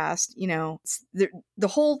the past, the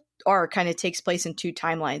whole arc kind of takes place in two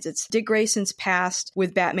timelines. It's Dick Grayson's past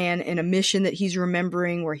with Batman and a mission that he's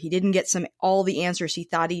remembering where he didn't get all the answers he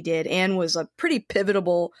thought he did, and was a pretty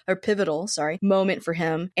pivotal moment for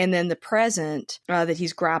him. And then the present that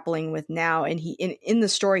he's grappling with now. And in the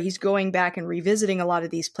story, he's going back and revisiting a lot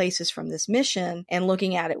of these places from this mission and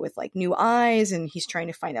looking at it with like new eyes, and he's trying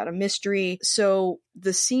to find out a mystery. So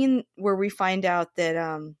the scene where we find out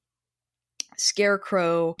that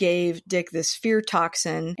Scarecrow gave Dick this fear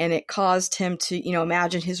toxin, and it caused him to,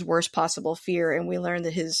 imagine his worst possible fear. And we learned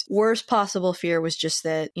that his worst possible fear was just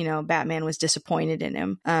that, Batman was disappointed in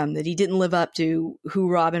him, that he didn't live up to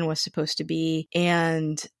who Robin was supposed to be.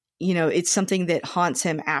 And, it's something that haunts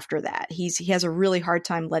him after that. He has a really hard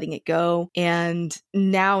time letting it go. And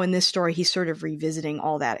now in this story, he's sort of revisiting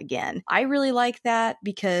all that again. I really like that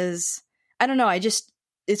because, I don't know,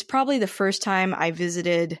 it's probably the first time I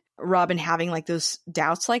visited Robin having like those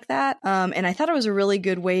doubts like that. And I thought it was a really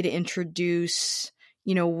good way to introduce,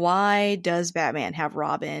 why does Batman have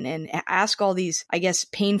Robin, and ask all these, I guess,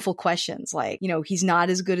 painful questions like, he's not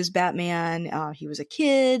as good as Batman. He was a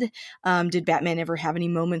kid. Did Batman ever have any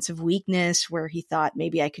moments of weakness where he thought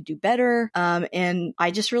maybe I could do better? And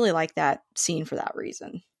I just really like that scene for that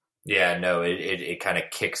reason. Yeah, no, it kind of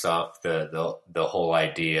kicks off the whole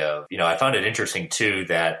idea of, I found it interesting too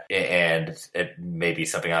that, and it may be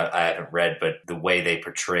something I haven't read, but the way they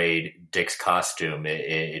portrayed Dick's costume,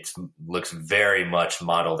 it looks very much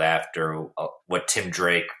modeled after what Tim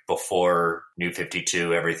Drake before New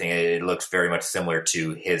 52, everything. It looks very much similar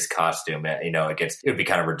to his costume. It would be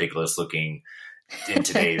kind of ridiculous looking in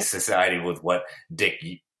today's society with what Dick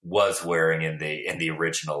was wearing in the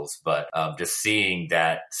originals, but just seeing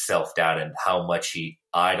that self-doubt and how much he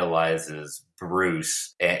idolizes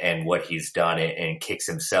Bruce and what he's done and kicks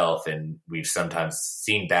himself. And we've sometimes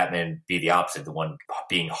seen Batman be the opposite, the one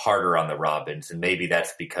being harder on the Robins. And maybe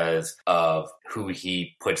that's because of who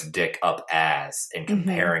he puts Dick up as and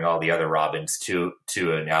comparing all the other Robins to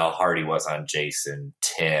and how hard he was on Jason,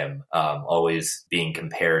 Tim, always being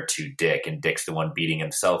compared to Dick, and Dick's the one beating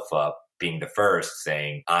himself up, being the first,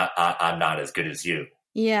 saying, I'm not as good as you.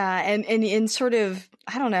 Yeah. And sort of,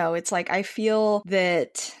 I don't know, it's like, I feel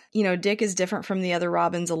that, Dick is different from the other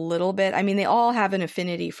Robins a little bit. I mean, they all have an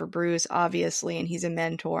affinity for Bruce, obviously, and he's a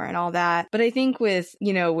mentor and all that. But I think with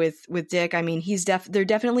Dick, I mean, they're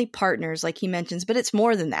definitely partners, like he mentions, but it's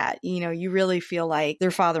more than that. You really feel like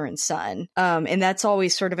they're father and son. And that's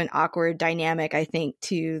always sort of an awkward dynamic, I think,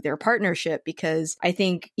 to their partnership, because I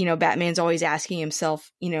think, Batman's always asking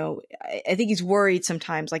himself, I think he's worried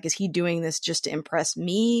sometimes, like, is he doing this just to impress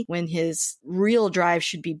me, when his real drive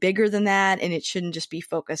should be bigger than that, and it shouldn't just be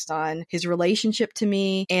focused on his relationship to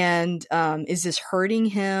me, and is this hurting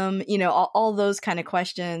him, all those kind of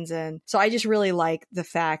questions. And so I just really like the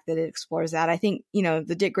fact that it explores that. I think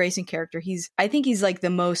the Dick Grayson character, I think he's like the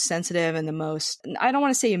most sensitive and the most, I don't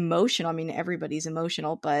want to say emotional, I mean everybody's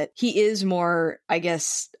emotional, but he is more, I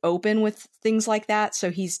guess, open with things like that. So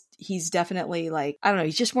he's definitely, like, I don't know,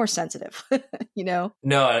 he's just more sensitive,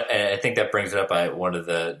 No, I think that brings it up. One of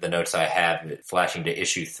the notes I have, flashing to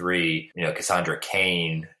issue 3, Cassandra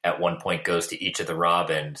Cain at one point goes to each of the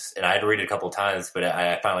Robins, and I had to read it a couple of times, but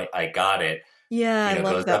I finally got it. Yeah, I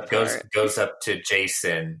love that part. Goes up to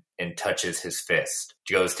Jason and touches his fist.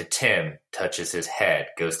 Goes to Tim, touches his head.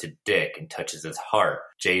 Goes to Dick and touches his heart.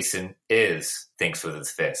 Jason thinks with his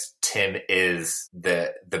fist. Tim is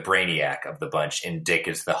the brainiac of the bunch, and Dick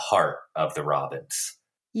is the heart of the Robins.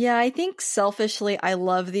 Yeah, I think selfishly, I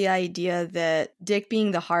love the idea that Dick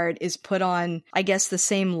being the heart is put on, I guess, the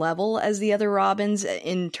same level as the other Robins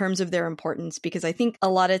in terms of their importance, because I think a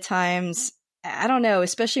lot of times, I don't know,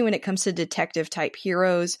 especially when it comes to detective type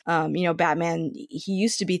heroes, Batman, he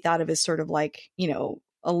used to be thought of as sort of like,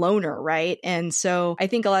 a loner, right? And so I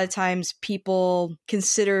think a lot of times people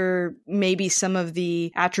consider maybe some of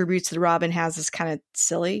the attributes that Robin has as kind of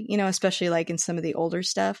silly, especially like in some of the older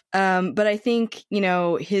stuff. But I think,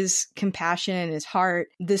 his compassion and his heart,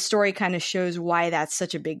 this story kind of shows why that's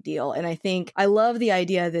such a big deal. And I think I love the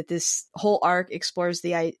idea that this whole arc explores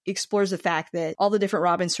the fact that all the different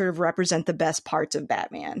Robins sort of represent the best parts of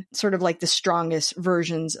Batman, sort of like the strongest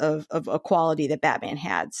versions of a quality that Batman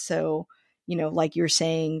had. So, like you're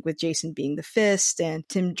saying, with Jason being the fist and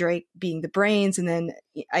Tim Drake being the brains. And then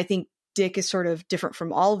I think Dick is sort of different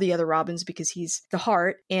from all the other Robins because he's the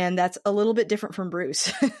heart, and that's a little bit different from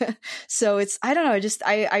Bruce. So it's, I don't know,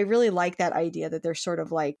 I really like that idea that they're sort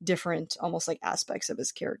of like different, almost like aspects of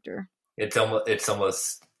his character. It's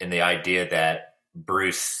almost in the idea that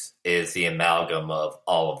Bruce is the amalgam of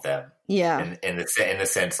all of them. Yeah. In the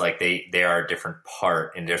sense, like they are a different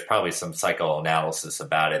part, and there's probably some psychoanalysis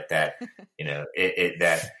about it that,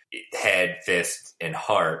 that head, fist, and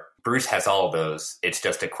heart, Bruce has all of those. It's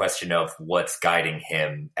just a question of what's guiding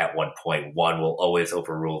him at one point. One will always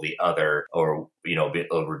overrule the other, or,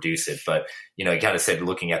 it'll reduce it. But, you kind of said,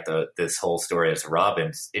 looking at this whole story as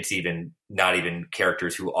Robins, it's even not even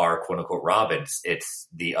characters who are quote unquote Robins. It's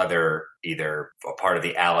the other, either a part of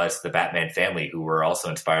the allies of the Batman family who were also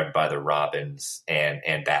inspired by the Robins and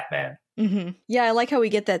Batman. Mm-hmm. Yeah, I like how we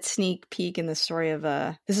get that sneak peek in the story of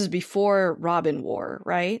this is before Robin War,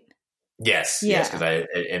 right? Yes, yeah. Because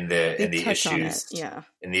in the issues,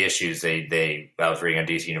 in the issues I was reading on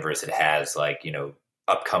DC Universe, it has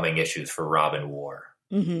upcoming issues for Robin War.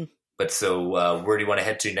 Mm-hmm. But so where do you want to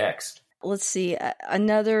head to next? Let's see,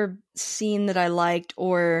 another scene that I liked,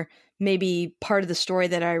 or maybe part of the story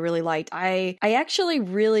that I really liked. I actually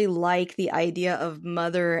really like the idea of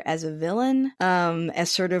Mother as a villain,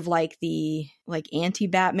 as sort of like the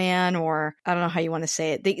anti-Batman, or I don't know how you want to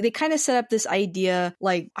say it. They kind of set up this idea,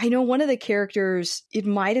 like, I know one of the characters, it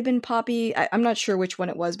might have been Poppy, I'm not sure which one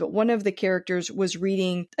it was, but one of the characters was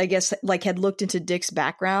reading, I guess, like had looked into Dick's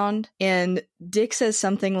background, and Dick says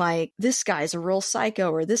something like, this guy's a real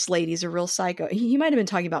psycho, or this lady's a real psycho. He might have been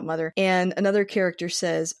talking about Mother. And another character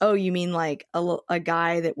says, oh, you mean like a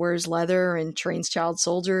guy that wears leather and trains child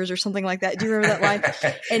soldiers or something like that? Do you remember that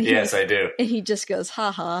line? And yes, I do. And he just goes,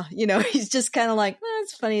 haha, he's just kind of like,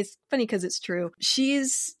 it's funny. It's funny because it's true.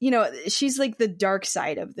 She's like the dark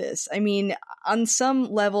side of this. I mean, on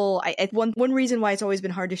some level, one reason why it's always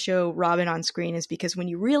been hard to show Robin on screen is because when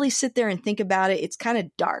you really sit there and think about it, it's kind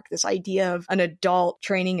of dark. This idea of an adult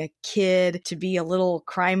training a kid to be a little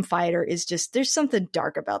crime fighter is just, there's something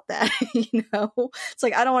dark about that. It's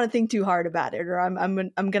like, I don't want to think too hard about it, or I'm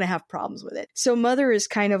going to have problems with it. So Mother is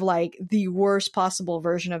kind of like the worst possible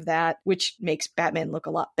version of that, which makes Batman look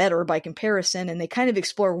a lot better by comparison. And they kind of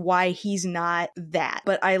explore why he's not that.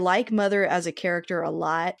 But I like Mother as a character a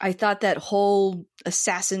lot. I thought that whole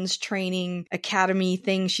assassins training academy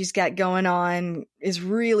thing she's got going on is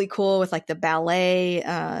really cool, with like the ballet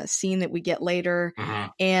scene that we get later.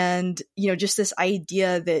 And just this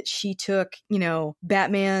idea that she took,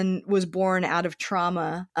 Batman was born out of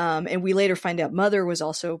trauma, and we later find out Mother was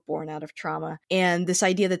also born out of trauma, and this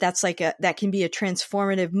idea that can be a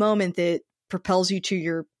transformative moment that propels you to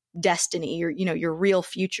your destiny, your real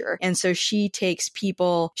future. And so she takes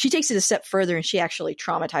it a step further, and she actually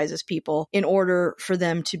traumatizes people in order for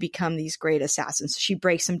them to become these great assassins. So she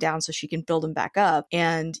breaks them down so she can build them back up.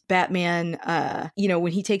 And Batman,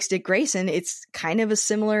 when he takes Dick Grayson, it's kind of a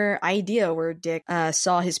similar idea where Dick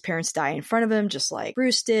saw his parents die in front of him, just like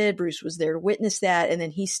Bruce did. Bruce was there to witness that. And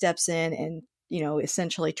then he steps in and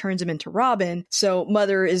essentially turns him into Robin. So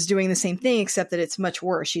Mother is doing the same thing, except that it's much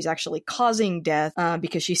worse. She's actually causing death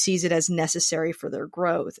because she sees it as necessary for their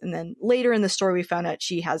growth. And then later in the story, we found out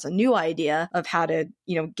she has a new idea of how to,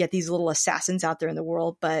 get these little assassins out there in the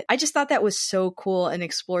world. But I just thought that was so cool and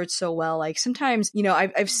explored so well. Like sometimes,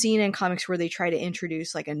 I've seen in comics where they try to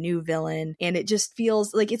introduce like a new villain, and it just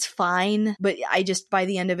feels like it's fine. But by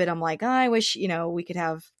the end of it, I'm like, I wish, we could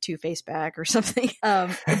have Two-Face back or something.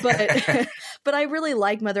 But I really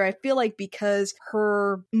like Mother. I feel like because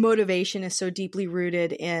her motivation is so deeply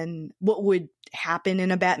rooted in what would happen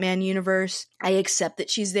in a Batman universe, I accept that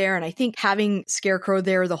she's there. And I think having Scarecrow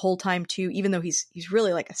there the whole time too, even though he's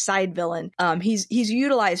really like a side villain, he's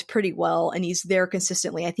utilized pretty well, and he's there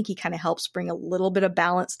consistently. I think he kind of helps bring a little bit of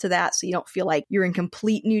balance to that, so you don't feel like you're in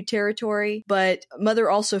complete new territory. But Mother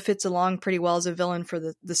also fits along pretty well as a villain for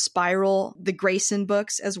the Spiral, the Grayson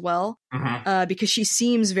books as well, because she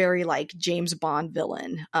seems very like James Bond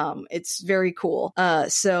villain. It's very cool.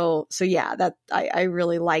 So yeah, that I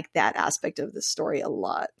really like that aspect of the story a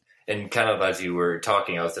lot. And kind of as you were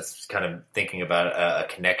talking, I was just kind of thinking about a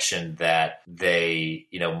connection that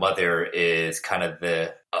Mother is kind of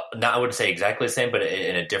I wouldn't say exactly the same, but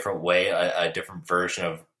in a different way, a different version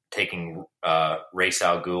of taking Ra's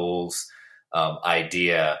al Ghul's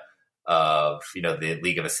idea of, the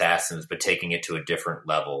League of Assassins, but taking it to a different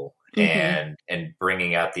level, and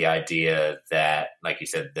bringing out the idea that, like you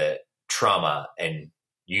said, that trauma and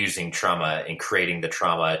using trauma and creating the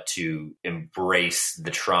trauma to embrace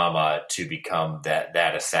the trauma to become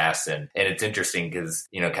that assassin. And it's interesting because,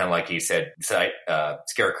 kind of like you said,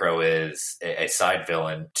 Scarecrow is a side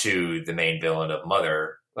villain to the main villain of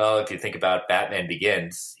Mother. Well, if you think about Batman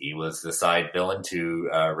Begins, he was the side villain to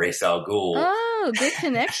Ra's al Ghul. Oh, good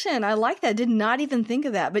connection. I like that. Did not even think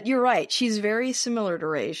of that. But you're right. She's very similar to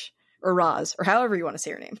Ra's. Or Roz, or however you want to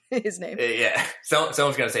say his name. Yeah, someone's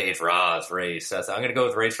going to say it's Ra's. So I'm going to go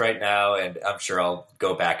with Ra's right now, and I'm sure I'll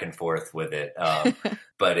go back and forth with it.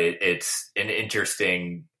 But it's an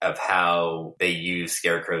interesting of how they use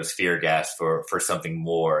Scarecrow's fear gas for something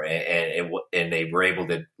more, and they were able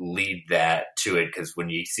to lead that to it, because when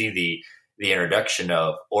you see the introduction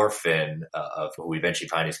of Orphan, of who we eventually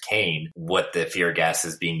find is Kane, what the fear gas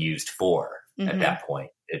is being used for at that point,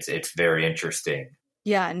 it's very interesting.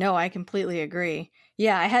 Yeah, no, I completely agree.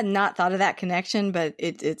 Yeah, I had not thought of that connection, but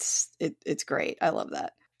it's great. I love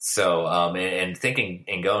that. So, and thinking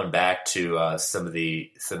and going back to some of the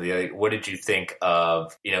other, what did you think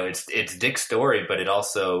of? It's Dick's story, but it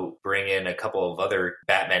also bring in a couple of other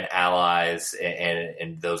Batman allies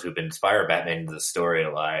and those who've been inspired Batman into the story,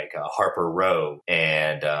 like Harper Row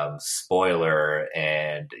and Spoiler,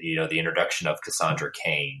 and the introduction of Cassandra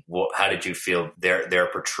Cain. How did you feel their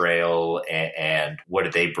portrayal, and what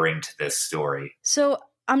did they bring to this story? So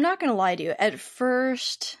I'm not going to lie to you. At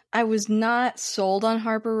first, I was not sold on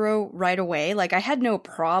Harper Row right away. Like, I had no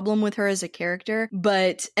problem with her as a character,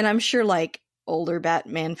 and I'm sure, like, older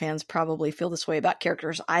Batman fans probably feel this way about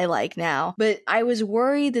characters I like now, but I was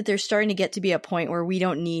worried that there's starting to get to be a point where we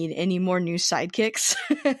don't need any more new sidekicks,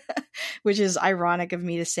 which is ironic of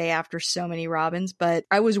me to say after so many Robins, but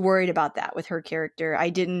I was worried about that with her character. I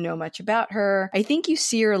didn't know much about her. I think you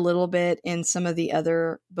see her a little bit in some of the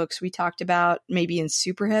other books we talked about, maybe in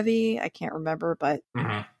Super Heavy. I can't remember, but...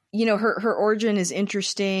 Mm-hmm. You know, her origin is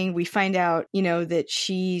interesting. We find out, you know, that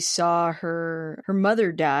she saw her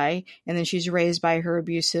mother die, and then she's raised by her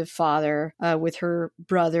abusive father with her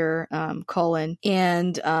brother, Cullen.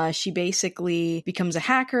 And she basically becomes a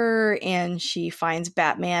hacker, and she finds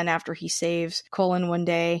Batman after he saves Cullen one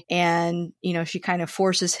day. And, you know, she kind of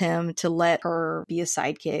forces him to let her be a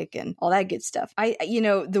sidekick and all that good stuff. You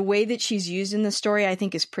know, the way that she's used in the story, I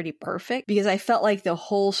think is pretty perfect, because I felt like the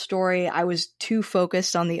whole story, I was too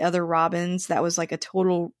focused on the other Robins. That was like a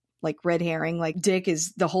total like red herring. Like Dick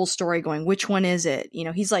is the whole story going, which one is it? You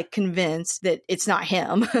know, he's like convinced that it's not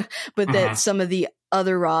him, but that some of the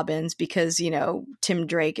other Robins, because, you know, Tim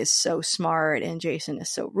Drake is so smart and Jason is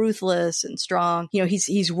so ruthless and strong. You know,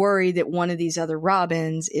 he's worried that one of these other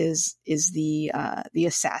Robins is the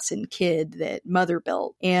assassin kid that Mother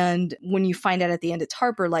built. And when you find out at the end it's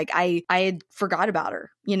Harper, like I had forgot about her,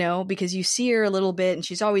 you know, because you see her a little bit and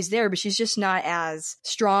she's always there, but she's just not as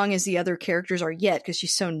strong as the other characters are yet because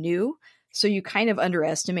she's so new. So you kind of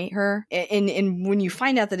underestimate her. And when you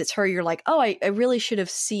find out that it's her, you're like, oh, I really should have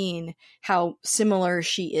seen how similar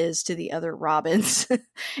she is to the other Robins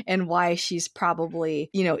and why she's probably,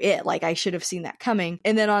 you know, it. Like, I should have seen that coming.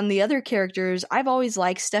 And then on the other characters, I've always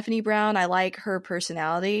liked Stephanie Brown. I like her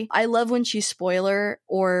personality. I love when she's Spoiler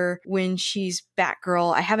or when she's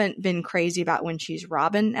Batgirl. I haven't been crazy about when she's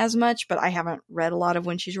Robin as much, but I haven't read a lot of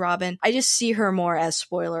when she's Robin. I just see her more as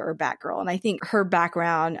Spoiler or Batgirl. And I think her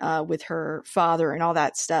background with her father and all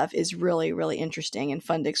that stuff is really, really interesting and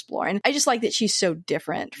fun to explore. And I just like that she's so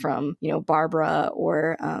different from, you know, Barbara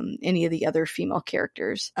or any of the other female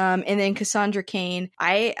characters. And then Cassandra Cain,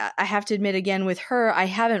 I have to admit again with her, I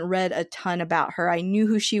haven't read a ton about her. I knew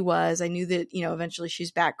who she was. I knew that, you know, eventually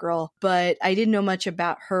she's Batgirl, but I didn't know much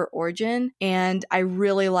about her origin. And I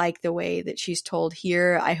really like the way that she's told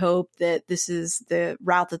here. I hope that this is the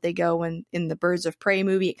route that they go in the Birds of Prey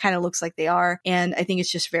movie. It kind of looks like they are. And I think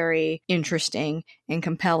it's just very interesting and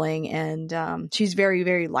compelling, and she's very,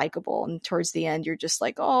 very likable. And towards the end, you're just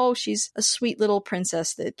like, oh, she's a sweet little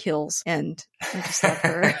princess that kills, and I just love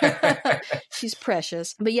her. She's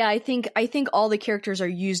precious. But yeah, I think all the characters are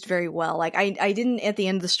used very well. Like I didn't at the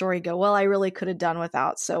end of the story go, well, I really could have done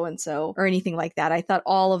without so and so or anything like that. I thought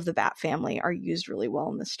all of the Bat family are used really well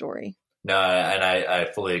in the story. No, and I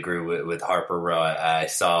fully agree with Harper Row. I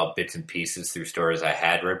saw bits and pieces through stories I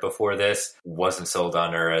had read before this. Wasn't sold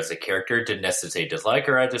on her as a character. Didn't necessarily dislike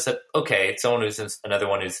her. I just said, okay, someone another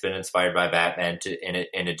one who's been inspired by Batman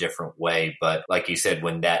in a different way. But like you said,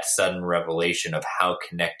 when that sudden revelation of how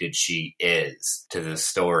connected she is to the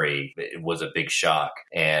story, it was a big shock.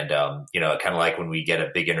 And you know, kind of like when we get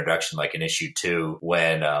a big introduction, like in issue 2,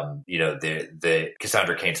 when you know the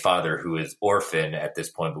Cassandra Cain's father, who is orphan at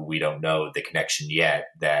this point, but we don't know the connection yet,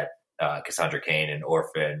 that Cassandra Cain and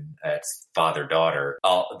orphan, it's father-daughter,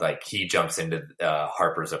 like he jumps into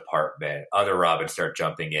Harper's apartment, other Robins start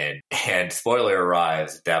jumping in, and Spoiler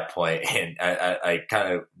arrives at that point, and I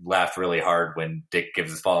kind of laughed really hard when Dick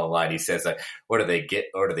gives his final line. He says, what are they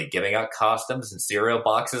giving out costumes and cereal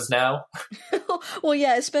boxes now? Well,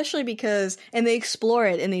 yeah, especially because, and they explore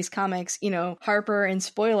it in these comics, you know, Harper and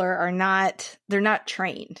Spoiler they're not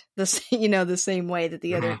trained the same way that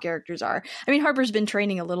the other characters are. I mean, Harper's been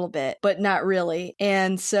training a little bit, but not really.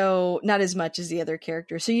 And so not as much as the other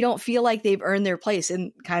characters. So you don't feel like they've earned their place.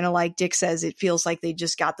 And kind of like Dick says, it feels like they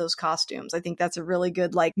just got those costumes. I think that's a really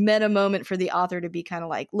good like meta moment for the author to be kind of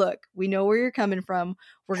like, look, we know where you're coming from.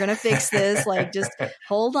 We're going to fix this. Like, just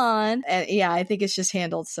hold on. And yeah, I think it's just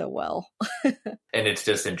handled so well. And it's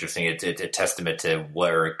just interesting. It's a testament to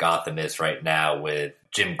where Gotham is right now, with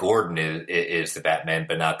Jim Gordon is the Batman,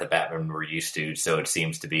 but not the Batman we're used to. So it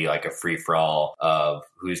seems to be like a free-for-all of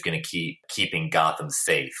who's going to keeping Gotham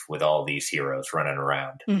safe with all these heroes running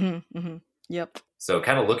around. Mm-hmm, mm-hmm. Yep. So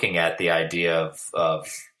kind of looking at the idea of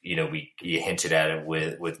you know, you hinted at it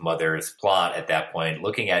with Mother's plot at that point,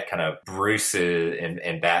 looking at kind of Bruce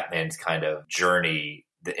and Batman's kind of journey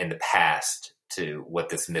in the past to what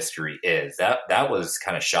this mystery is. That was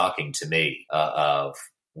kind of shocking to me, of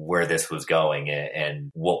where this was going and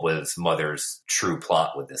what was Mother's true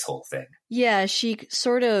plot with this whole thing. Yeah, she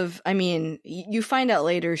sort of, I mean, you find out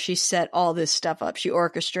later she set all this stuff up. She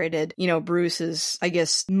orchestrated, Bruce's, I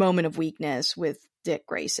guess, moment of weakness with Dick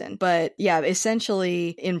Grayson. But yeah, essentially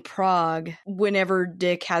in Prague, whenever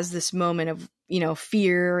Dick has this moment of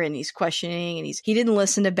fear and he's questioning and he didn't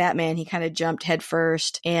listen to Batman. He kind of jumped head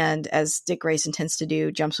first. And as Dick Grayson tends to do,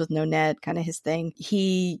 jumps with no net, kind of his thing.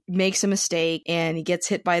 He makes a mistake and he gets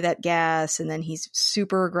hit by that gas and then he's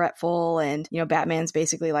super regretful. And, Batman's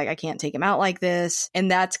basically like, I can't take him out like this. And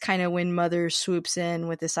that's kind of when Mother swoops in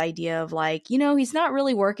with this idea of like, he's not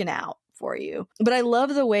really working out for you. But I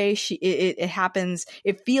love the way it happens.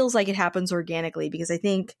 It feels like it happens organically because I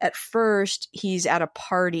think at first he's at a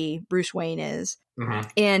party, Bruce Wayne is,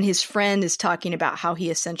 and his friend is talking about how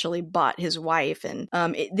he essentially bought his wife. And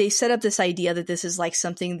they set up this idea that this is like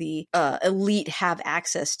something the elite have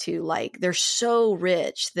access to. Like they're so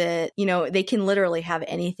rich that, they can literally have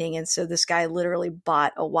anything. And so this guy literally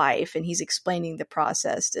bought a wife and he's explaining the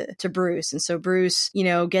process to Bruce. And so Bruce,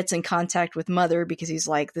 gets in contact with Mother because he's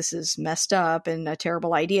like, this is messed up and a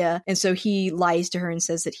terrible idea. And so he lies to her and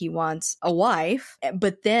says that he wants a wife.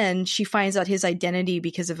 But then she finds out his identity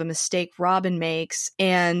because of a mistake Robin makes.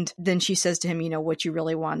 And then she says to him, what you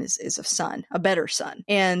really want is a son, a better son.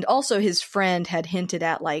 And also his friend had hinted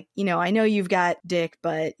at like, I know you've got Dick,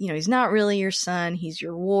 but, he's not really your son. He's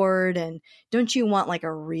your ward. And don't you want like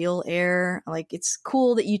a real heir? Like, it's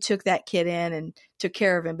cool that you took that kid in and took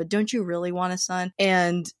care of him, but don't you really want a son?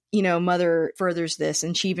 And Mother furthers this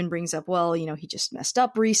and she even brings up, well, he just messed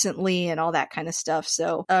up recently and all that kind of stuff.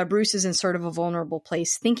 So Bruce is in sort of a vulnerable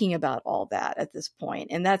place thinking about all that at this point.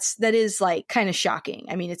 And that is like kind of shocking.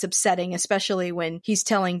 I mean, it's upsetting, especially when he's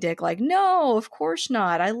telling Dick like, no, of course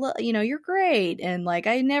not. I love, you're great. And like,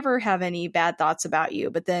 I never have any bad thoughts about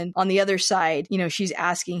you. But then on the other side, she's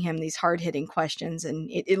asking him these hard hitting questions and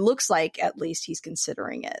it looks like at least he's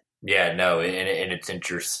considering it. Yeah, no, and it's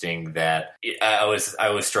interesting that I always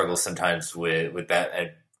struggle sometimes with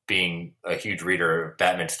that. Being a huge reader of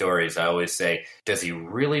Batman stories, I always say, does he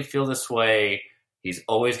really feel this way? He's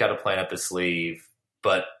always got a plan up his sleeve,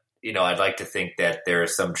 but I'd like to think that there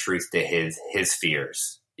is some truth to his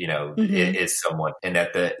fears. Is somewhat, and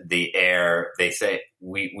that the heir, they say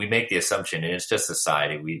we make the assumption, and it's just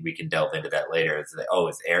society. We can delve into that later. It's that,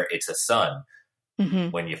 it's heir, it's a son.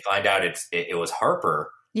 When you find out it was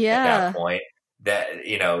Harper. Yeah. At that point, that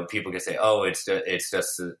people can say, "Oh, it's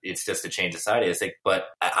just a change of society." It's like, but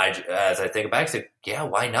as I think back, it's like, yeah,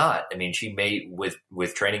 why not? I mean, she may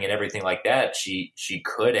with training and everything like that, she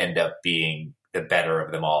could end up being the better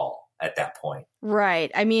of them all at that point. Right.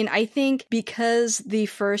 I mean, I think because the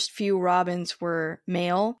first few Robins were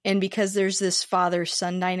male and because there's this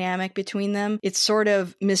father-son dynamic between them, it's sort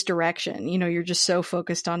of misdirection. You're just so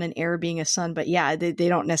focused on an heir being a son, but yeah, they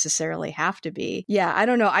don't necessarily have to be. Yeah, I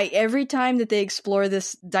don't know. Every time that they explore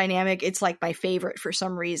this dynamic, it's like my favorite for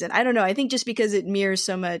some reason. I don't know. I think just because it mirrors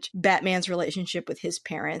so much Batman's relationship with his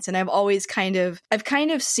parents. And I've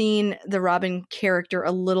kind of seen the Robin character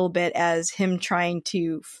a little bit as him trying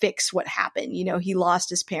to fix what happened. He lost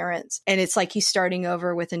his parents and it's like he's starting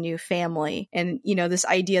over with a new family. And, this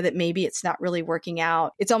idea that maybe it's not really working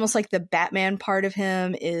out. It's almost like the Batman part of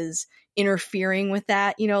him is interfering with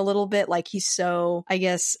that, a little bit. Like he's so, I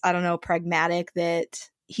guess, I don't know, pragmatic that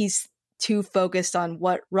he's too focused on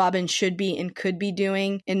what Robin should be and could be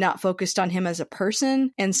doing and not focused on him as a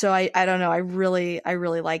person. And so I don't know, I really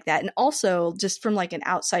like that. And also just from like an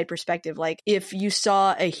outside perspective, like if you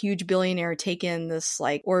saw a huge billionaire take in this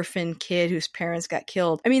like orphan kid whose parents got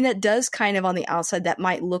killed, I mean, that does kind of on the outside, that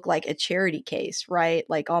might look like a charity case, right?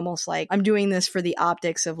 Like almost like I'm doing this for the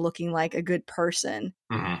optics of looking like a good person.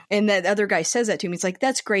 And that other guy says that to me. It's like,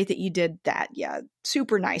 that's great that you did that. Yeah.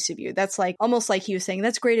 Super nice of you. That's like almost like he was saying,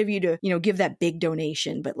 that's great of you to, give that big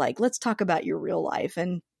donation, but like, let's talk about your real life.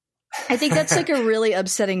 And I think that's like a really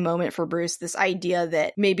upsetting moment for Bruce, this idea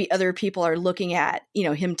that maybe other people are looking at,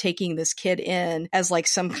 him taking this kid in as like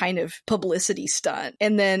some kind of publicity stunt.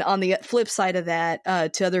 And then on the flip side of that,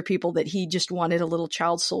 to other people that he just wanted a little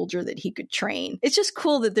child soldier that he could train. It's just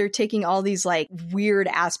cool that they're taking all these like weird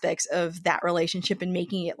aspects of that relationship and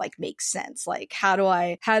making it like make sense. Like, how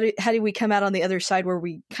do we come out on the other side where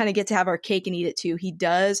we kind of get to have our cake and eat it too? He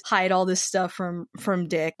does hide all this stuff from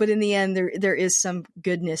Dick, but in the end, there is some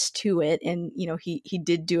goodness to it. And, he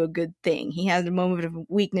did do a good thing. He had a moment of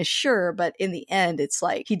weakness, sure, but in the end, it's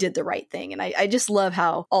like he did the right thing. And I just love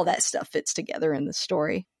how all that stuff fits together in the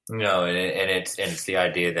story. No, and it's the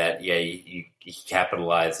idea that he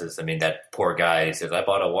capitalizes. I mean, that poor guy, he says, I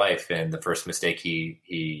bought a wife, and the first mistake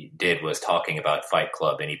he did was talking about Fight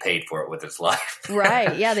Club, and he paid for it with his life.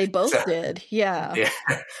 Right. Yeah, they both did. Yeah.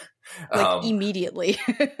 Immediately.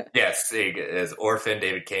 Yes. As orphan,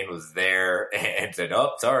 David Kane was there and said,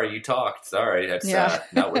 oh, sorry, you talked. Sorry, that's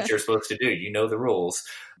not what you're supposed to do. You know the rules.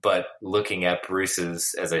 But looking at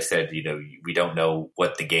Bruce's, as I said, we don't know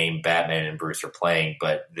what the game Batman and Bruce are playing,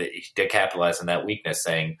 but they capitalize on that weakness,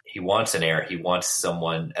 saying he wants an heir, he wants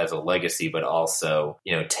someone as a legacy, but also,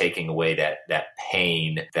 taking away that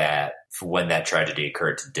pain that when that tragedy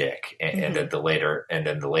occurred to Dick, and then the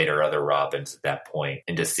later other Robins at that point,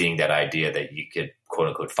 and just seeing that idea that you could quote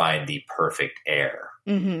unquote find the perfect heir.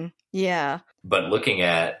 Mm-hmm. Yeah. But looking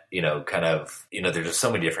at, there's just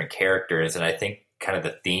so many different characters, and I think kind of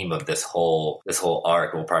the theme of this whole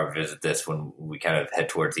arc, we'll probably visit this when we kind of head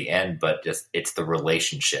towards the end, but just it's the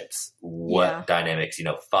relationships, dynamics,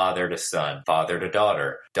 father to son, father to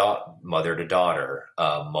daughter, mother to daughter,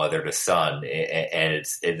 mother to son. And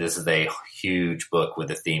this is a huge book with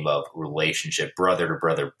the theme of relationship, brother to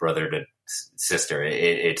brother, brother to sister.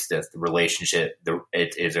 It's the relationship.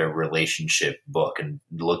 It is a relationship book, and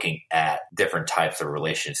looking at different types of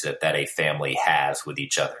relationship that a family has with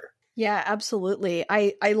each other. Yeah, absolutely.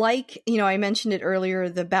 I like, I mentioned it earlier,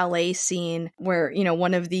 the ballet scene where,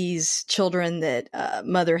 one of these children that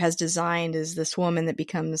mother has designed is this woman that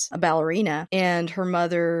becomes a ballerina, and her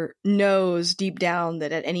mother knows deep down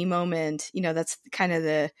that at any moment, that's kind of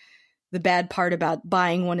the bad part about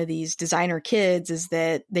buying one of these designer kids is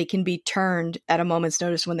that they can be turned at a moment's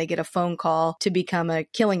notice when they get a phone call to become a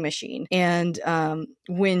killing machine. And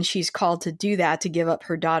when she's called to do that, to give up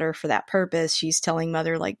her daughter for that purpose, she's telling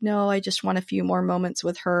mother, like, no, I just want a few more moments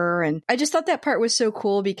with her. And I just thought that part was so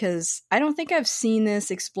cool because I don't think I've seen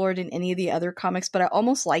this explored in any of the other comics, but I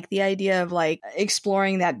almost like the idea of like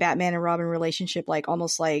exploring that Batman and Robin relationship, like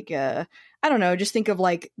almost like, I don't know, just think of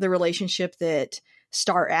like the relationship that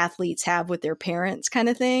star athletes have with their parents kind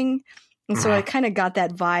of thing. And so I kind of got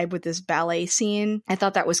that vibe with this ballet scene. I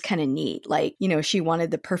thought that was kind of neat. Like, she wanted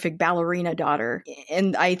the perfect ballerina daughter.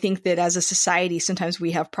 And I think that as a society, sometimes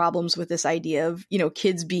we have problems with this idea of,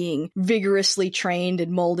 kids being vigorously trained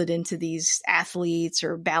and molded into these athletes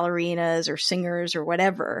or ballerinas or singers or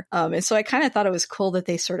whatever. And so I kind of thought it was cool that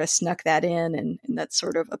they sort of snuck that in. And that's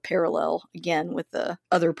sort of a parallel again with the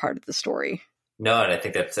other part of the story. No, and I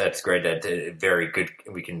think that's great. That very good.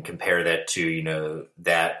 We can compare that to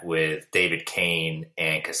that with David Kane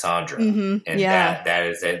and Cassandra, and that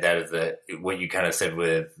is the what you kind of said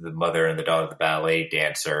with the mother and the daughter of the ballet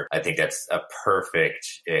dancer. I think that's a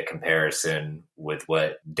perfect comparison with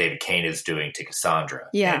what David Kane is doing to Cassandra,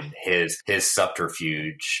 and his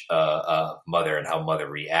subterfuge of mother and how mother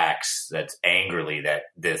reacts. That's angrily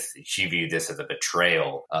that she viewed this as a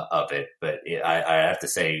betrayal of it. But I have to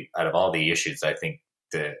say, out of all the issues, I think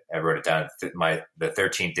I wrote it down. The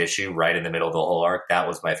 13th issue, right in the middle of the whole arc, that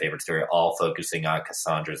was my favorite story. All focusing on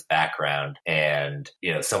Cassandra's background, and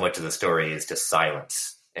so much of the story is just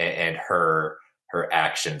silence and her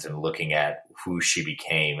actions and looking at who she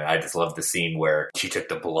became. I just love the scene where she took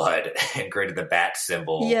the blood and created the bat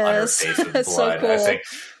symbol on her face with blood. So cool. I was like,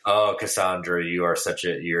 oh, Cassandra, you're such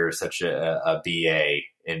a BA.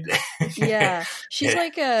 And she's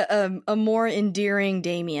like a more endearing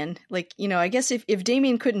Damian. Like, I guess if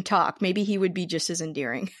Damian couldn't talk, maybe he would be just as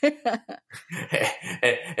endearing.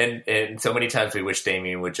 and so many times we wish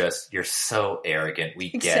Damian would you're so arrogant.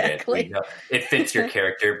 We get it. We know it fits your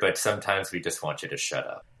character, but sometimes we just want you to shut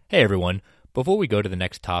up. Hey, everyone. Before we go to the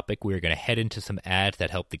next topic, we are going to head into some ads that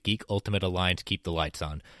help the Geek Ultimate Alliance keep the lights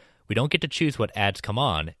on. We don't get to choose what ads come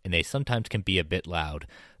on, and they sometimes can be a bit loud.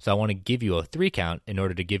 So I want to give you a 3 count in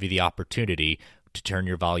order to give you the opportunity to turn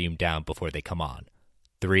your volume down before they come on.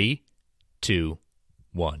 3, 2,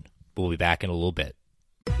 1. We'll be back in a little bit.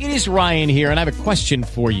 It is Ryan here, and I have a question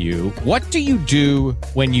for you. What do you do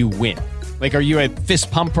when you win? Like, are you a fist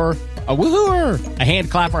pumper, a woohooer, a hand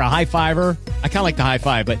clapper, a high fiver? I kind of like the high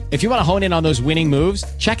five, but if you want to hone in on those winning moves,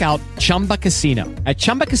 check out Chumba Casino. At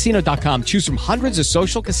ChumbaCasino.com, choose from hundreds of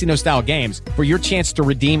social casino-style games for your chance to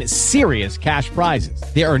redeem serious cash prizes.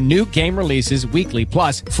 There are new game releases weekly,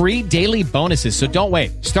 plus free daily bonuses. So don't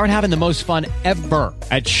wait. Start having the most fun ever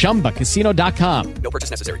at ChumbaCasino.com. No purchase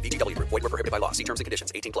necessary. VGW. Void where prohibited by law. See terms and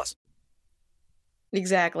conditions. 18+.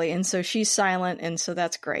 Exactly. And so she's silent, and so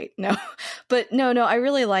that's great. No. But no, I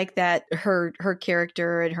really like that her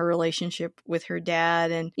character and her relationship with her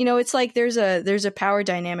dad. And it's like there's a power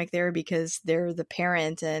dynamic there because they're the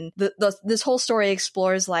parent, and this whole story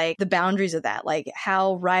explores like the boundaries of that, like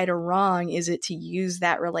how right or wrong is it to use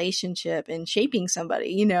that relationship in shaping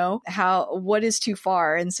somebody, what is too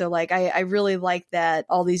far. And so like I really like that,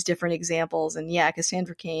 all these different examples. And yeah,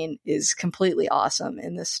 Cassandra Cain is completely awesome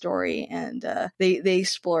in this story, and they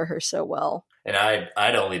explore her so well. And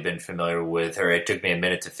I'd only been familiar with her. It took me a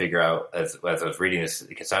minute to figure out as I was reading this,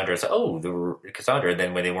 Cassandra. I said, Cassandra. And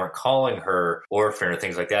then when they weren't calling her orphan or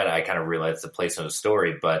things like that, I kind of realized the place in the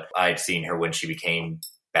story. But I'd seen her when she became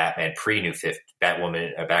Batman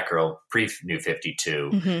Batgirl pre-New 52.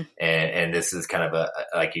 Mm-hmm. And this is kind of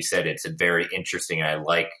like you said, it's a very interesting, and I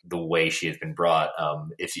like the way she has been brought.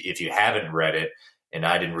 If you haven't read it, and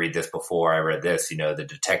I didn't read this before I read this, the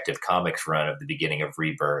Detective Comics run of the beginning of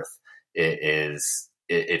Rebirth, it's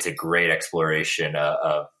a great exploration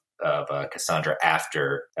of Cassandra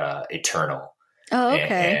after Eternal. Oh,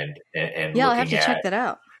 okay. And yeah, I'll have to check that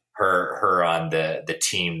out. Her on the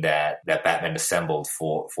team that Batman assembled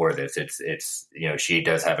for this. It's she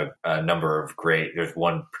does have a number of great. There's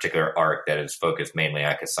one particular arc that is focused mainly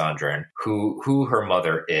on Cassandra and who her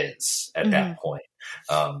mother is at that point.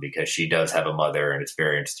 Because she does have a mother, and it's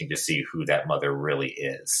very interesting to see who that mother really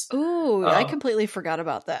is. Ooh, I completely forgot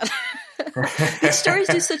about that. These stories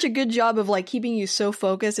do such a good job of like keeping you so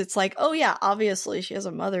focused. It's like, oh yeah, obviously she has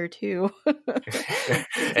a mother too.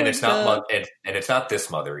 And it's not and it's not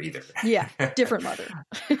this mother either. Yeah, different mother.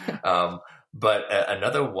 But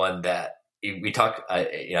another one that we talk,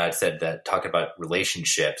 I said that talk about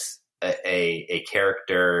relationships. A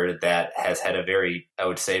character that has had a very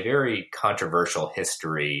controversial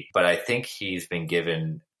history, but I think he's been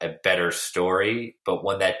given a better story, but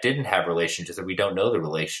one that didn't have relationships, and we don't know the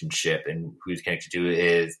relationship and who's connected to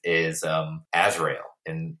is Azrael.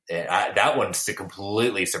 And that one's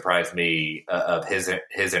completely surprised me of his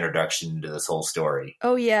introduction to this whole story.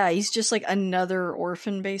 Oh yeah, he's just like another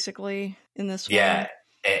orphan basically in this one. Yeah.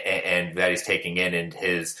 And that he's taking in, and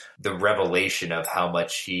the revelation of how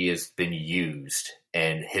much he has been used,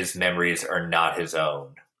 and his memories are not his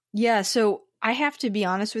own. Yeah, so I have to be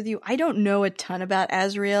honest with you. I don't know a ton about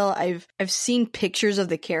Azrael. I've seen pictures of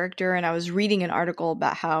the character, and I was reading an article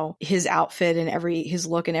about how his outfit and his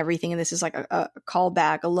look and everything, and this is like a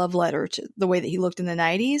callback, a love letter to the way that he looked in the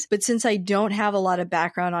 90s. But since I don't have a lot of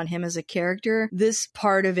background on him as a character, this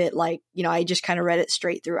part of it, like, I just kind of read it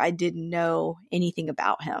straight through. I didn't know anything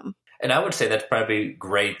about him. And I would say that's probably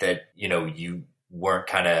great that, you weren't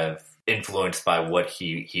kind of influenced by what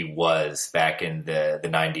he was back in the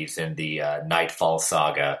 90s in the Nightfall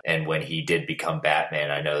saga. And when he did become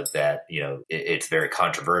Batman, I know that, it's very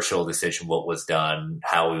controversial decision what was done,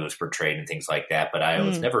 how he was portrayed and things like that. But I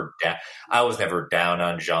was never down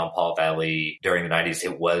on Jean-Paul Valley during the 90s.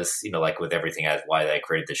 It was, like with everything as why I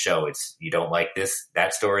created the show, it's you don't like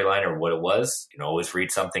that storyline or what it was, you can always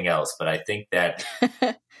read something else. But I think that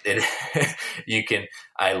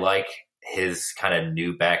I like his kind of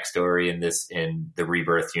new backstory in the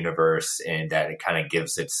Rebirth universe, and that it kind of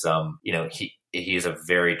gives it some, he is a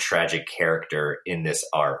very tragic character in this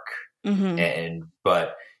arc,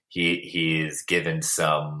 but he is given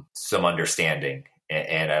some understanding,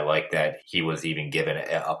 and I like that he was even given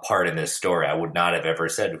a part in this story. I would not have ever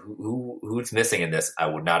said who's missing in this. I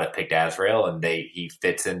would not have picked Azrael, and he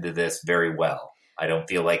fits into this very well. I don't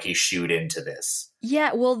feel like he shoot into this.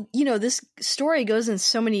 Yeah, well, this story goes in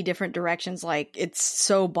so many different directions. Like, it's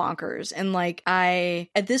so bonkers. And like,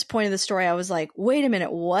 at this point in the story, I was like, wait a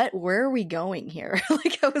minute, what? Where are we going here?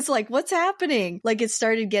 Like, I was like, what's happening? Like, it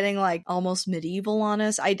started getting like almost medieval on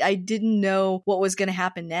us. I didn't know what was going to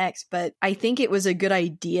happen next, but I think it was a good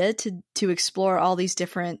idea to explore all these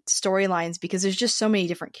different storylines because there's just so many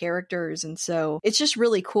different characters. And so it's just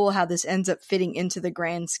really cool how this ends up fitting into the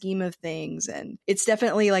grand scheme of things. And it's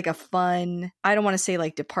definitely like a fun, I don't want to say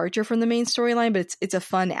like departure from the main storyline, but it's a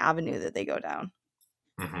fun avenue that they go down.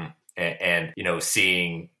 Mm-hmm. And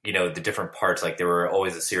seeing, the different parts, like there were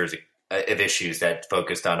always a series of issues that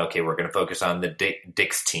focused on, okay, we're going to focus on the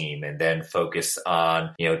Dick's team and then focus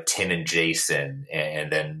on, Tim and Jason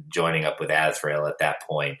and then joining up with Azrael at that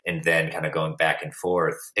point and then kind of going back and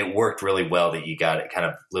forth. It worked really well that you got kind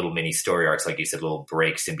of little mini story arcs, like you said, little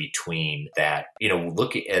breaks in between that,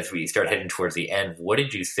 look as we start heading towards the end, what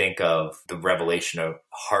did you think of the revelation of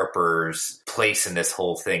Harper's place in this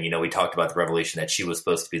whole thing? We talked about the revelation that she was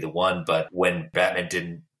supposed to be the one, but when Batman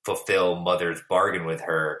didn't fulfill Mother's bargain with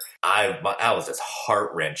her. I was just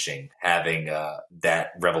heart-wrenching having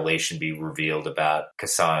that revelation be revealed about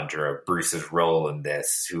Cassandra, Bruce's role in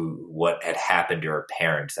this, what had happened to her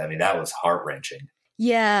parents. I mean, that was heart-wrenching.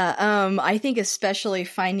 Yeah, I think especially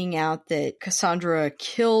finding out that Cassandra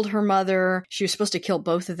killed her mother. She was supposed to kill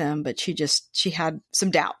both of them, but she had some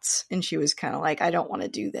doubts, and she was kind of like, I don't want to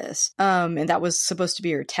do this. And that was supposed to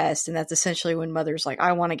be her test, and that's essentially when Mother's like,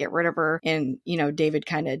 I want to get rid of her. And, David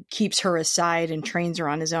kind of keeps her aside and trains her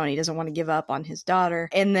on his own. He doesn't want to give up on his daughter.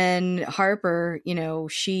 And then Harper,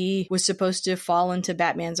 she was supposed to fall into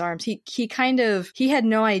Batman's arms. He had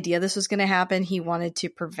no idea this was going to happen. He wanted to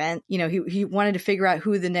prevent, he wanted to figure out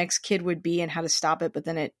who the next kid would be and how to stop it, but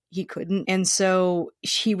then he couldn't. And so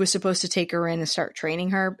he was supposed to take her in and start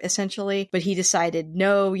training her, essentially. But he decided,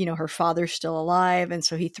 no, her father's still alive. And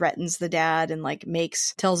so he threatens the dad and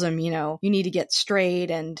tells him, you need to get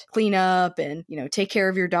straight and clean up and, take care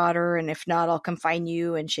of your daughter. And if not, I'll come find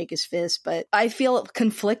you, and shake his fist. But I feel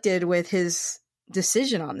conflicted with his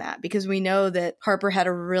decision on that, because we know that Harper had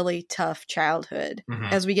a really tough childhood. Mm-hmm.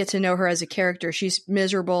 As we get to know her as a character, she's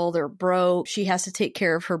miserable, they're broke, she has to take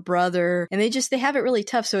care of her brother, and they have it really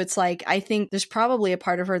tough. So it's like, I think there's probably a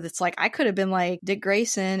part of her that's like, I could have been like Dick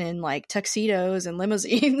Grayson in like tuxedos and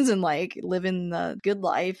limousines and like living the good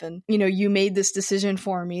life, and you made this decision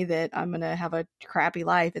for me that I'm gonna have a crappy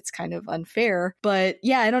life. It's kind of unfair. But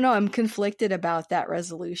yeah, I don't know, I'm conflicted about that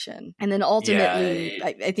resolution. And then ultimately,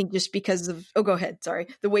 I think just because of go ahead. Sorry.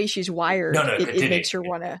 The way she's wired, it makes her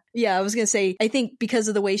want to. Yeah, I was going to say, I think because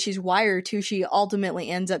of the way she's wired too, she ultimately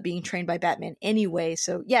ends up being trained by Batman anyway.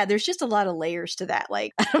 So yeah, there's just a lot of layers to that.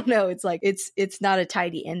 Like, I don't know. It's like, it's not a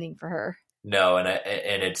tidy ending for her. No, and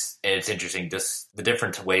it's interesting, just the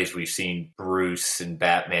different ways we've seen Bruce and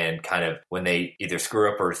Batman kind of, when they either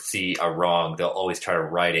screw up or see a wrong, they'll always try to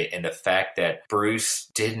right it. And the fact that Bruce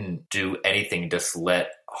didn't do anything, just let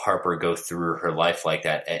Harper go through her life like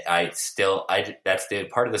that, that's the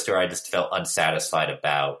part of the story I just felt unsatisfied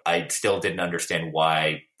about. I still didn't understand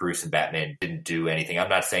why Bruce and Batman didn't do anything. I'm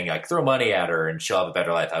not saying like throw money at her and she'll have a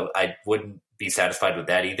better life. I wouldn't be satisfied with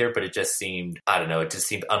that either, but it just seemed, I don't know, it just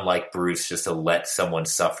seemed unlike Bruce just to let someone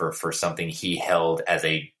suffer for something he held as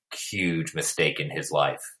a huge mistake in his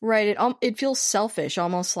life. Right. It feels selfish,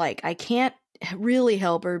 almost like I can't really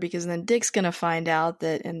help her because then Dick's gonna find out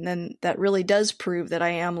that, and then that really does prove that I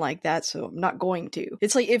am like that, so I'm not going to.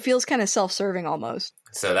 It's like, it feels kind of self-serving almost.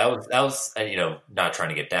 So that was not trying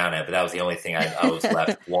to get down at, but that was the only thing I was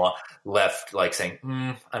left like saying,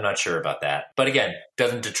 I'm not sure about that. But again,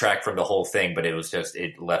 doesn't detract from the whole thing, but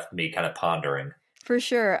it left me kind of pondering. For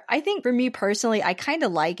sure. I think for me personally, I kind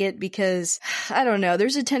of like it because, I don't know,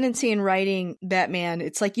 there's a tendency in writing Batman.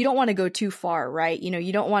 It's like you don't want to go too far, right?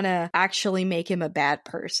 You don't want to actually make him a bad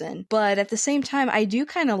person. But at the same time, I do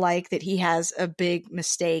kind of like that he has a big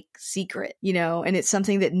mistake secret, and it's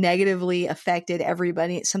something that negatively affected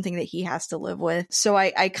everybody. It's something that he has to live with. So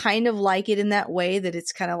I kind of like it in that way, that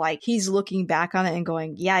it's kind of like he's looking back on it and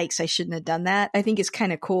going, yikes, I shouldn't have done that. I think it's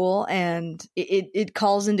kind of cool. And it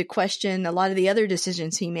calls into question a lot of the other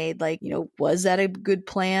decisions he made, like, was that a good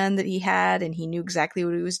plan that he had and he knew exactly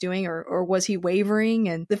what he was doing, or was he wavering?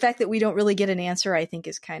 And the fact that we don't really get an answer, I think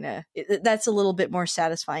is that's a little bit more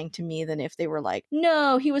satisfying to me than if they were like,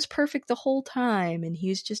 no, he was perfect the whole time and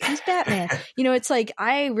he's Batman. It's like,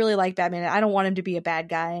 I really like Batman. I don't want him to be a bad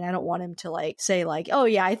guy, and I don't want him to like say like, oh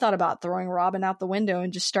yeah, I thought about throwing Robin out the window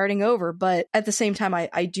and just starting over. But at the same time,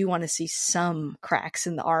 I do want to see some cracks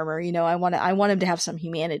in the armor. I want him to have some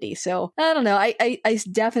humanity. So I don't know. I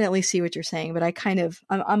definitely see what you're saying, but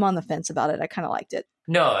I'm on the fence about it. I kind of liked it.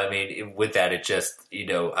 No, I mean, with that, it just,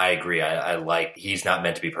 I agree. I like, he's not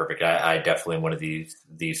meant to be perfect. I definitely am one of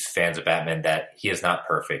these fans of Batman that he is not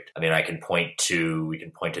perfect. I mean, we can point to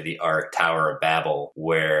the arc Tower of Babel,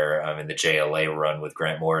 where in the JLA run with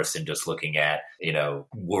Grant Morrison, just looking at,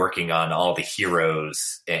 working on all the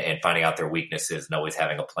heroes and finding out their weaknesses and always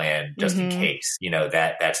having a plan just in case,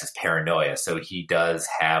 that's his paranoia. So he does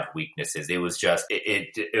have weaknesses. It was just,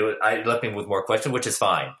 it left me with more questions, which is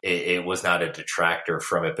fine. It was not a detractor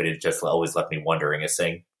from it, but it just always left me wondering, as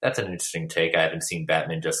saying, that's an interesting take. I haven't seen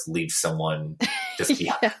Batman just leave someone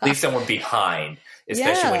leave someone behind,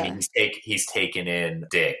 especially when he's taken in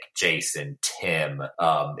Dick, Jason, Tim.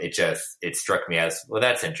 It struck me as, well,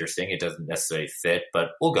 that's interesting. It doesn't necessarily fit,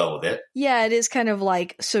 but we'll go with it. Yeah, it is kind of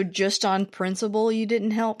like, so just on principle, you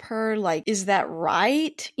didn't help her. Like, is that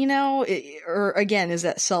right? Or again, is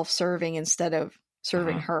that self-serving instead of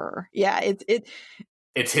serving her? Yeah,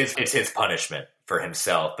 it's his punishment for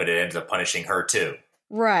himself, but it ends up punishing her too.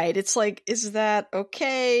 Right. It's like, is that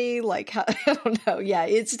okay? Like, how, I don't know. Yeah,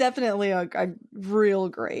 it's definitely a real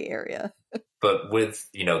gray area. But with,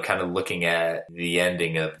 kind of looking at the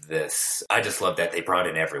ending of this, I just love that they brought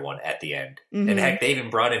in everyone at the end. Mm-hmm. And heck, they even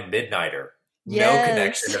brought in Midnighter. Yes. No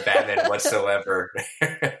connection to Batman whatsoever.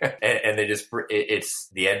 and they just, it's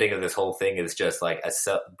the ending of this whole thing is just like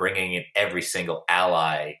bringing in every single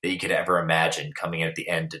ally that you could ever imagine coming in at the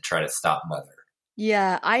end to try to stop Mother.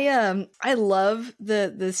 Yeah, I love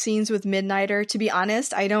the scenes with Midnighter. To be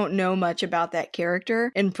honest, I don't know much about that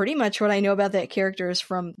character, and pretty much what I know about that character is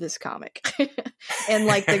from this comic. And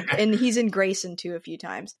and he's in Grayson too a few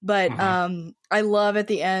times. But I love at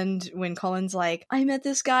the end when Cullen's like, I met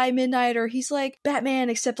this guy Midnighter. He's like Batman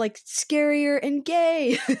except like scarier and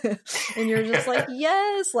gay. And you're just like,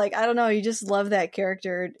 yes, like I don't know, you just love that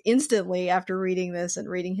character instantly after reading this and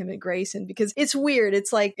reading him at Grayson, because it's weird.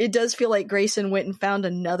 It's like it does feel like Grayson went and found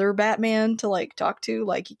another Batman to like talk to.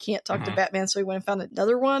 Like he can't talk to Batman, so he went and found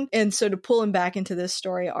another one. And so to pull him back into this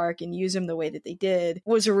story arc and use him the way that they did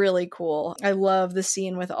was really cool. I love the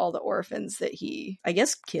scene with all the orphans that he, I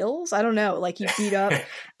guess, kills. I don't know, like he beat up.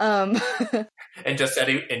 and just said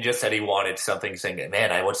he wanted something, saying,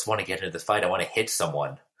 man, I just want to get into this fight. I want to hit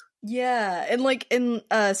someone. Yeah, and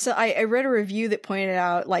so I read a review that pointed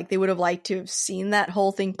out like they would have liked to have seen that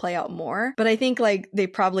whole thing play out more, but I think like they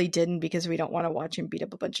probably didn't because we don't want to watch him beat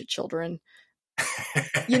up a bunch of children.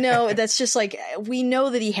 That's just like, we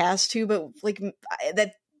know that he has to, but like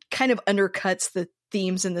that kind of undercuts the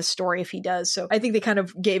themes in the story if he does. So I think they kind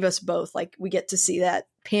of gave us both. Like we get to see that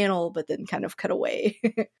panel, but then kind of cut away.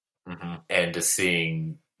 And just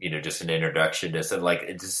seeing, just an introduction to something like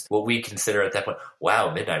it's just what we consider at that point.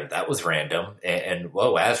 Wow, Midnight, that was random, and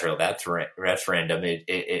whoa, Azrael, that's random.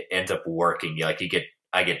 It ends up working.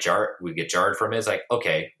 We get jarred from it. It's like,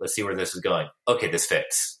 okay, let's see where this is going. Okay, this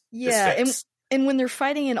fits. Yeah, this fits. And when they're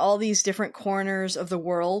fighting in all these different corners of the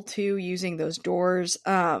world too, using those doors,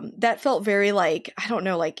 that felt very like, I don't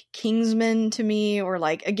know, like Kingsman to me, or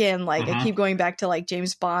like, again, like I keep going back to like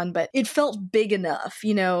James Bond, but it felt big enough,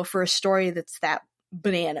 for a story that's that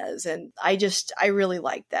bananas. And I really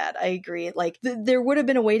like that. I agree. Like there would have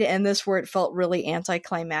been a way to end this where it felt really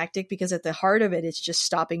anticlimactic, because at the heart of it, it's just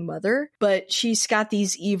stopping Mother, but she's got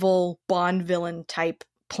these evil Bond villain type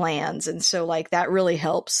plans, and so like that really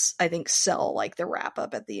helps, I think, sell like the wrap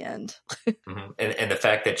up at the end. And the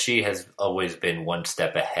fact that she has always been one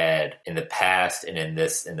step ahead in the past and in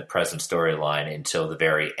the present storyline until the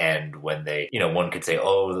very end, when they, one could say,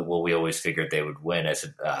 oh, well, we always figured they would win. I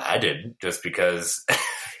said, I didn't, just because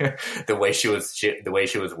the way she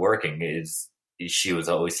was working is she was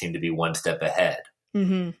always seemed to be one step ahead.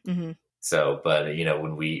 So, but,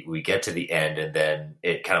 when we get to the end, and then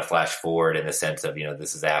it kind of flashed forward in the sense of,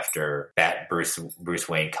 this is after Bruce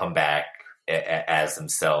Wayne come back as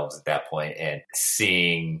themselves at that point, and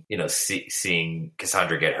seeing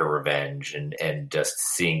Cassandra get her revenge, and just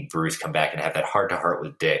seeing Bruce come back and have that heart to heart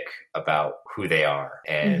with Dick about who they are,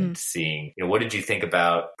 and seeing, what did you think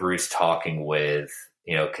about Bruce talking with,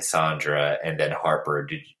 Cassandra and then Harper?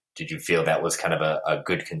 Did you feel that was kind of a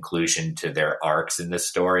good conclusion to their arcs in this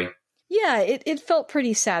story? Yeah, it felt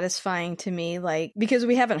pretty satisfying to me, like, because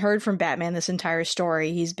we haven't heard from Batman this entire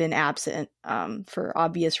story. He's been absent for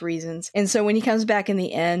obvious reasons. And so when he comes back in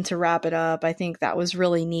the end to wrap it up, I think that was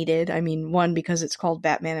really needed. I mean, one, because it's called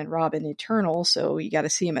Batman and Robin Eternal, so you got to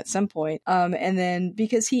see him at some point. And then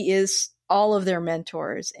because he is all of their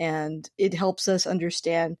mentors, and it helps us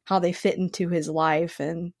understand how they fit into his life.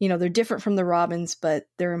 And, they're different from the Robins, but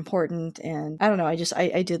they're important. And I don't know,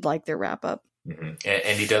 I did like their wrap up.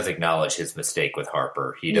 And he does acknowledge his mistake with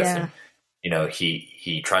Harper. He doesn't,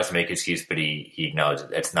 he tries to make an excuse, but he acknowledges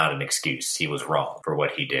it's not an excuse. He was wrong for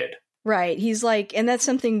what he did. Right. He's like, and that's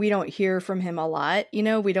something we don't hear from him a lot.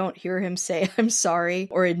 We don't hear him say, I'm sorry,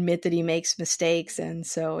 or admit that he makes mistakes. And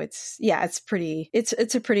so it's a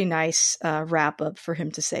pretty nice wrap up for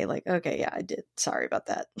him to say like, okay, yeah, I did. Sorry about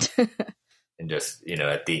that. And just,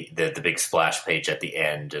 at the big splash page at the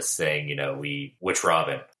end, just saying, which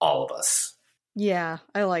Robin? All of us. Yeah,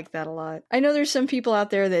 I like that a lot. I know there's some people out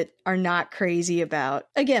there that are not crazy about,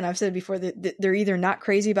 again, I've said before that they're either not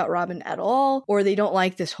crazy about Robin at all, or they don't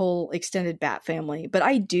like this whole extended Bat family. But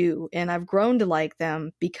I do, and I've grown to like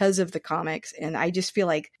them because of the comics. And I just feel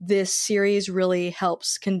like this series really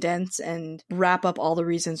helps condense and wrap up all the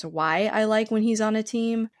reasons why I like when he's on a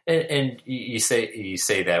team. And you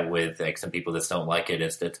say that with like some people that don't like it,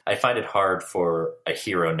 is that I find it hard for a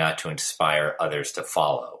hero not to inspire others to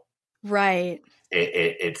follow. Right.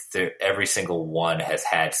 It's every single one has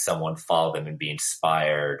had someone follow them and be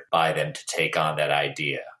inspired by them to take on that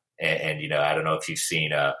idea. And I don't know if you've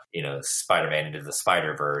seen, Spider-Man Into the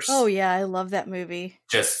Spider-Verse. Oh, yeah. I love that movie.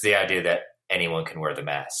 Just the idea that anyone can wear the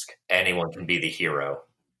mask. Anyone can be the hero.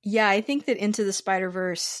 Yeah, I think that Into the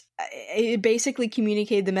Spider-Verse, it basically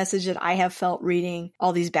communicated the message that I have felt reading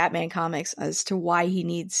all these Batman comics as to why he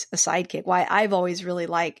needs a sidekick, why I've always really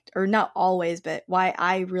liked, or not always, but why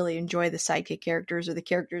I really enjoy the sidekick characters or the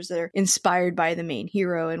characters that are inspired by the main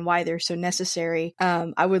hero and why they're so necessary.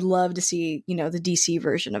 I would love to see, the DC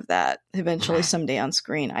version of that eventually someday on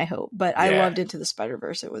screen, I hope. But I loved Into the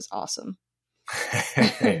Spider-Verse. It was awesome.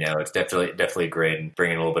 I know it's definitely great, and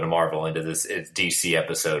bringing a little bit of Marvel into this DC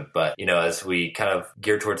episode. But as we kind of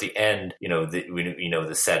gear towards the end,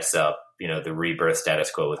 the sets up, the rebirth status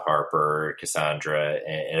quo with Harper, Cassandra,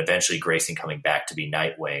 and eventually Grayson coming back to be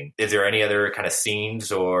Nightwing. Is there any other kind of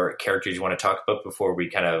scenes or characters you want to talk about before we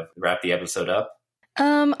kind of wrap the episode up?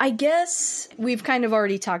 I guess we've kind of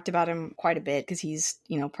already talked about him quite a bit because he's,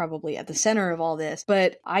 probably at the center of all this.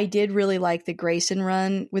 But I did really like the Grayson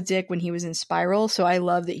run with Dick when he was in Spiral. So I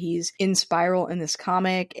love that he's in Spiral in this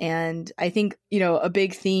comic. And I think, a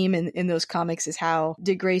big theme in those comics is how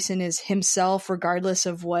Dick Grayson is himself, regardless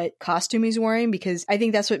of what costume he's wearing, because I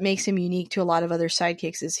think that's what makes him unique to a lot of other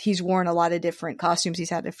sidekicks is he's worn a lot of different costumes. He's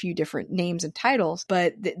had a few different names and titles,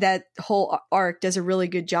 but that whole arc does a really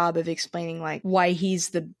good job of explaining like why he's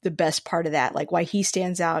the best part of that, like why he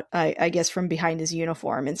stands out, I guess, from behind his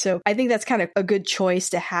uniform. And so I think that's kind of a good choice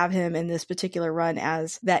to have him in this particular run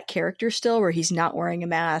as that character still, where he's not wearing a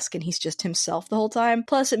mask and he's just himself the whole time.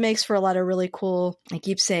 Plus it makes for a lot of really cool, I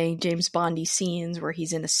keep saying, James Bondy scenes where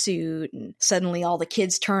he's in a suit and suddenly all the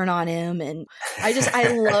kids turn on him. And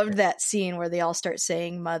I loved that scene where they all start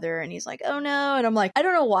saying mother and he's like, oh no. And I'm like, I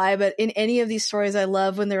don't know why, but in any of these stories, I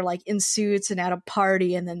love when they're like in suits and at a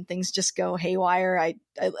party and then things just go haywire.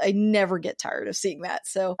 I never get tired of seeing that.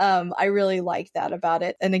 So I really like that about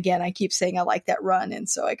it. And again, I keep saying I like that run. And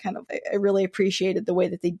so I really appreciated the way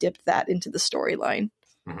that they dipped that into the storyline.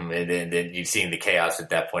 Mm-hmm. And then you've seen the chaos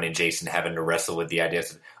at that point and Jason having to wrestle with the idea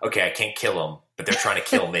of, okay, I can't kill him, but they're trying to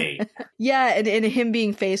kill me. Yeah. And him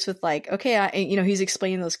being faced with like, okay, he's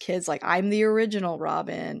explaining to those kids, like, I'm the original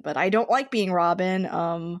Robin, but I don't like being Robin.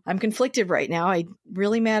 I'm conflicted right now. I'm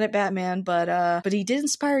really mad at Batman, but he did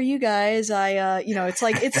inspire you guys. It's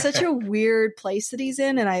like, it's such a weird place that he's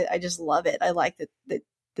in. And I just love it. I like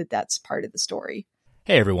that's part of the story.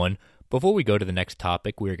 Hey, everyone. Before we go to the next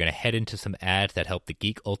topic, we are going to head into some ads that help the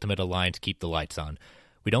Geek Ultimate Alliance keep the lights on.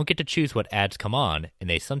 We don't get to choose what ads come on, and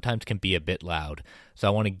they sometimes can be a bit loud. So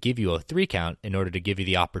I want to give you a 3 count in order to give you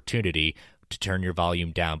the opportunity to turn your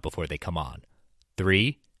volume down before they come on.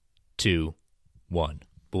 3, 2, 1.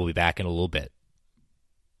 We'll be back in a little bit.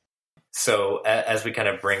 So as we kind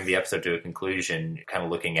of bring the episode to a conclusion, kind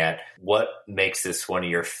of looking at what makes this one of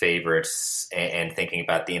your favorites and thinking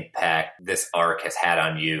about the impact this arc has had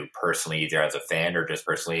on you personally, either as a fan or just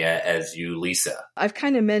personally as you, Lisa. I've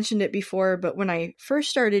kind of mentioned it before, but when I first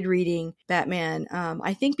started reading Batman,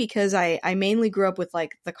 I think because I mainly grew up with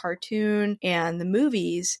like the cartoon and the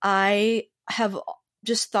movies, I have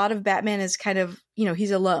just thought of Batman as kind of,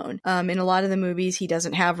 he's alone. In a lot of the movies, he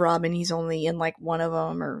doesn't have Robin. He's only in like one of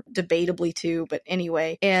them, or debatably two, but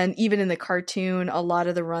anyway. And even in the cartoon, a lot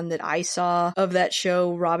of the run that I saw of that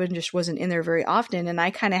show, Robin just wasn't in there very often. And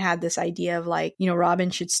I kind of had this idea of like,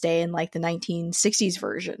 Robin should stay in like the 1960s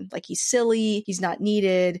version. Like he's silly, he's not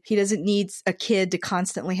needed. He doesn't need a kid to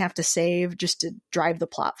constantly have to save just to drive the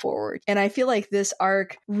plot forward. And I feel like this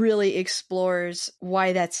arc really explores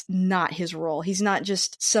why that's not his role. He's not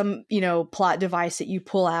just some, plot device that you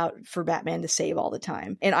pull out for Batman to save all the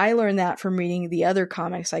time. And I learned that from reading the other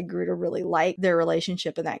comics. I grew to really like their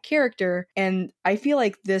relationship and that character. And I feel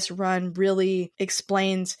like this run really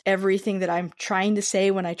explains everything that I'm trying to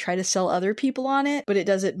say when I try to sell other people on it, but it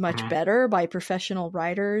does it much better by professional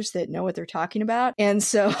writers that know what they're talking about. And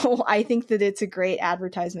so I think that it's a great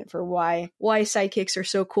advertisement for why sidekicks are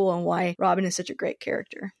so cool and why Robin is such a great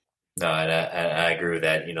character. No, and I agree with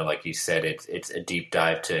that. Like you said, it's a deep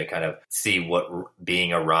dive to kind of see what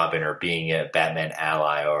being a Robin or being a Batman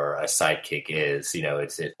ally or a sidekick is.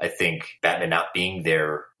 I think Batman not being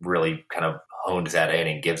there really kind of hones that in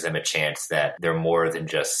and gives them a chance that they're more than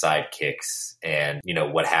just sidekicks. And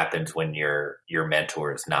what happens when your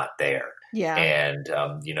mentor is not there. Yeah. And,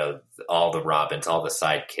 all the Robins, all the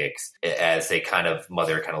sidekicks, as they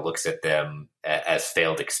Mother kind of looks at them as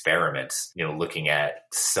failed experiments, looking at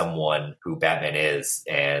someone who Batman is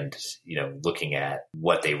and, looking at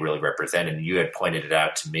what they really represent. And you had pointed it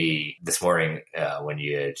out to me this morning when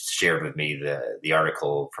you had shared with me the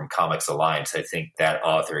article from Comics Alliance. I think that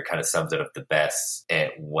author kind of sums it up the best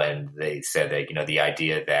when they said that, the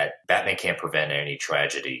idea that Batman can't prevent any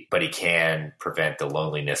tragedy, but he can prevent the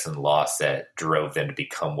loneliness and loss that drove them to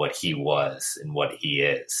become what he was and what he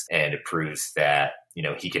is. And it proves that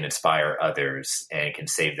he can inspire others and can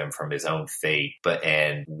save them from his own fate,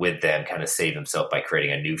 and with them kind of save himself by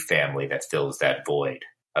creating a new family that fills that void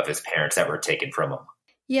of his parents that were taken from him.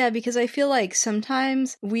 Yeah, because I feel like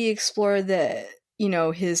sometimes we explore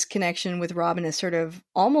his connection with Robin is sort of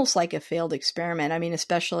almost like a failed experiment. I mean,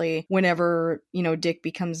 especially whenever, Dick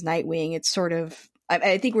becomes Nightwing, it's sort of,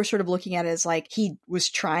 I think we're sort of looking at it as like he was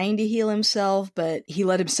trying to heal himself, but he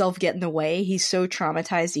let himself get in the way. He's so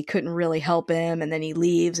traumatized he couldn't really help him, and then he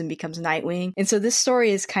leaves and becomes Nightwing. And so this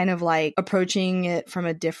story is kind of like approaching it from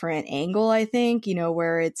a different angle, I think,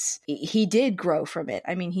 where he did grow from it.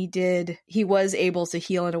 I mean, he was able to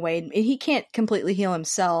heal in a way, and he can't completely heal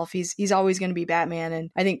himself. He's always going to be Batman,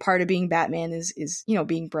 and I think part of being Batman is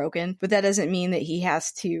being broken, but that doesn't mean that he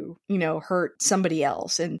has to, hurt somebody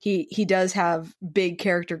else. And he does have big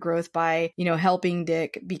character growth by, helping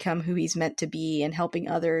Dick become who he's meant to be and helping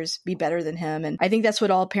others be better than him. And I think that's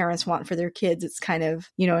what all parents want for their kids. It's kind of,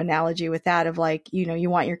 analogy with that of like, you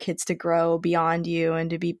want your kids to grow beyond you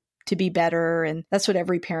and to be better. And that's what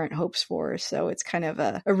every parent hopes for. So it's kind of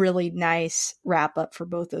a really nice wrap up for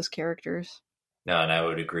both those characters. No, and I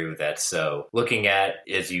would agree with that. So looking at,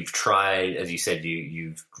 as you've tried, as you said,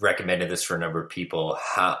 you've recommended this for a number of people,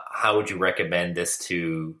 how would you recommend this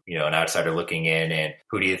to, an outsider looking in, and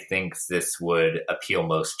who do you think this would appeal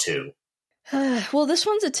most to? Well, this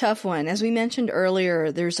one's a tough one. As we mentioned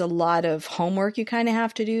earlier, there's a lot of homework you kind of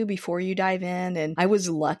have to do before you dive in. And I was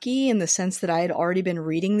lucky in the sense that I had already been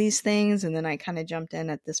reading these things. And then I kind of jumped in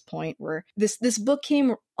at this point where this book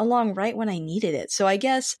came along right when I needed it. So I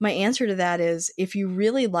guess my answer to that is, if you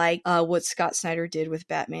really like what Scott Snyder did with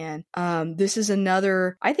Batman, this is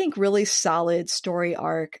another, I think, really solid story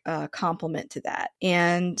arc complement to that.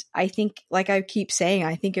 And I think, like I keep saying,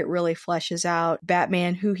 I think it really fleshes out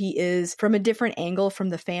Batman, who he is, from a different angle, from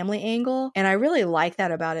the family angle. And I really like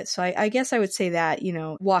that about it. So I guess I would say that,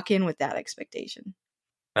 walk in with that expectation.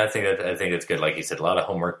 I think it's good. Like you said, a lot of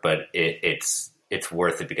homework, but it's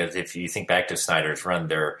worth it, because if you think back to Snyder's run,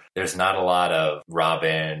 there's not a lot of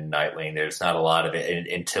Robin, Nightwing. There's not a lot of it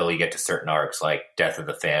until you get to certain arcs like Death of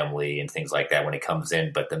the Family and things like that when it comes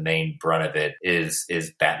in. But the main brunt of it is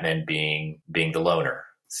Batman being the loner.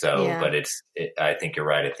 So, yeah. But I think you're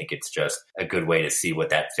right. I think it's just a good way to see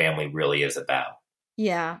what that family really is about.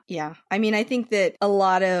 Yeah. I mean, I think that a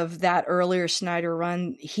lot of that earlier Snyder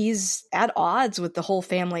run, he's at odds with the whole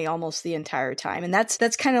family almost the entire time. And that's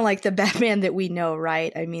kind of like the Batman that we know,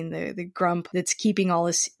 right? I mean, the grump that's keeping all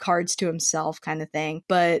his cards to himself kind of thing.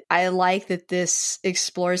 But I like that this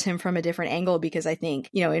explores him from a different angle, because I think,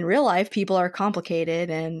 in real life, people are complicated.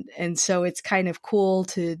 And so it's kind of cool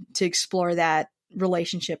to explore that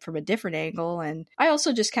relationship from a different angle. And I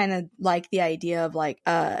also just kind of like the idea of like,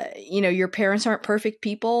 your parents aren't perfect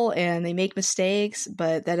people and they make mistakes,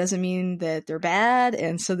 but that doesn't mean that they're bad.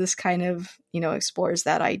 And so this kind of, explores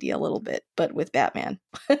that idea a little bit, but with Batman.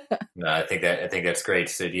 No, I think that's great.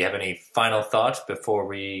 So do you have any final thoughts before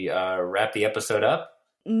we wrap the episode up?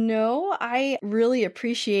 No, I really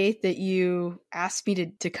appreciate that you asked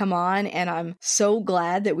me to come on, and I'm so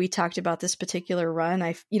glad that we talked about this particular run.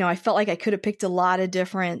 I felt like I could have picked a lot of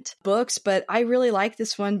different books, but I really like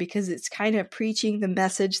this one because it's kind of preaching the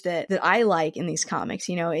message that I like in these comics.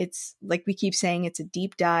 It's like we keep saying, it's a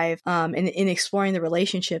deep dive in exploring the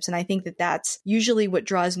relationships, and I think that that's usually what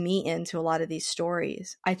draws me into a lot of these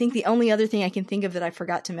stories. I think the only other thing I can think of that I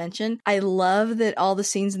forgot to mention, I love that all the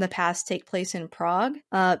scenes in the past take place in Prague.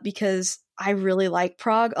 Because I really like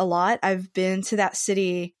Prague a lot. I've been to that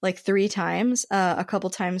city like 3 times, a couple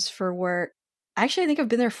times for work. Actually, I think I've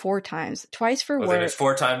been there 4 times, twice for work. Then it's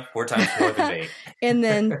 4 times more than me. And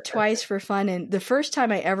then twice for fun. And the first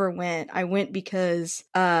time I ever went, I went because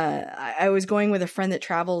I was going with a friend that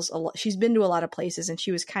travels a lot. She's been to a lot of places, and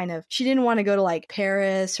she didn't want to go to like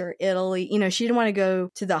Paris or Italy. She didn't want to go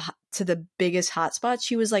to the to the biggest hotspots,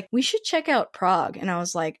 she was like, we should check out Prague. And I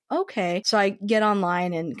was like, okay. So I get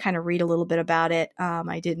online and kind of read a little bit about it.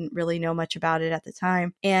 I didn't really know much about it at the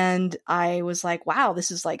time. And I was like, wow,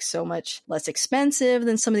 this is like so much less expensive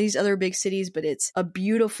than some of these other big cities, but it's a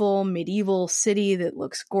beautiful medieval city that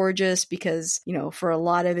looks gorgeous because, you know, for a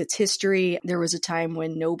lot of its history, there was a time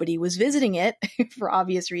when nobody was visiting it for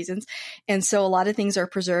obvious reasons. And so a lot of things are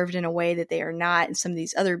preserved in a way that they are not in some of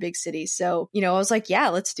these other big cities. So, you know, I was like, yeah,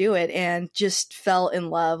 let's do it. And just fell in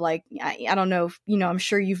love. Like, I don't know if, you know, I'm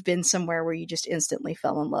sure you've been somewhere where you just instantly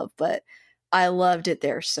fell in love, but I loved it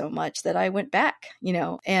there so much that I went back, you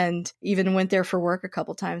know, and even went there for work a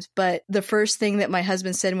couple times. But the first thing that my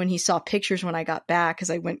husband said when he saw pictures when I got back, because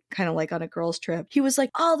I went kind of like on a girls' trip, he was like,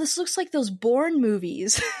 oh, this looks like those Bourne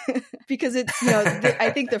movies. Because it's, you know, I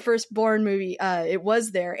think the first Bourne movie, it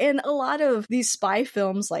was there. And a lot of these spy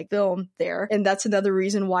films like film there. And that's another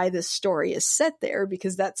reason why this story is set there,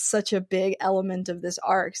 because that's such a big element of this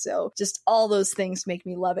arc. So just all those things make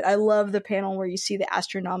me love it. I love the panel where you see the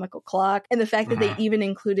astronomical clock, and the fact that they even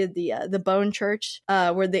included the Bone Church,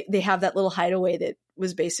 where they have that little hideaway that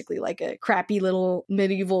was basically like a crappy little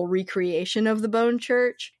medieval recreation of the Bone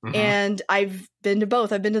Church. And I've been to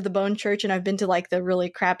both. I've been to the Bone Church, and I've been to like the really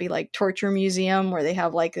crappy like torture museum where they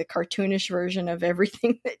have like a cartoonish version of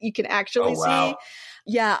everything that you can actually see.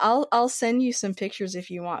 Yeah, I'll send you some pictures if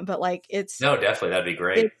you want, but like No, definitely. That'd be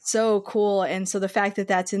great. It's so cool. And so the fact that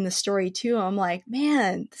that's in the story too, I'm like,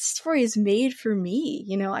 man, this story is made for me.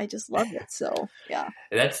 You know, I just love it. So yeah.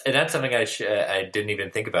 And that's something I didn't even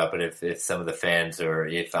think about, but if some of the fans, or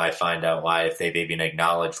if I find out why, if they've even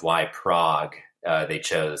acknowledged why Prague they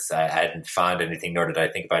chose. I didn't find anything, nor did I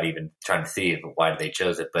think about even trying to see why they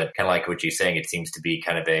chose it. But kind of like what you're saying, it seems to be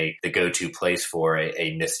kind of the go-to place for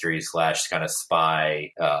a mystery / kind of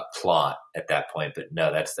spy plot at that point. But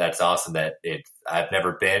no, that's awesome that I've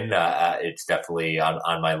never been. It's definitely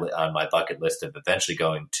on my bucket list of eventually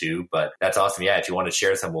going to. But that's awesome. Yeah, if you want to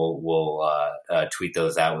share some, we'll tweet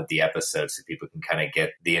those out with the episode so people can kind of get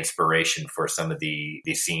the inspiration for some of the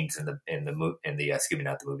scenes in the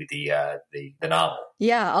novel.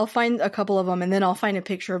 Yeah, I'll find a couple of them, and then I'll find a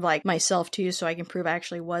picture of like myself too, so I can prove I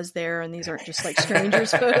actually was there, and these aren't just like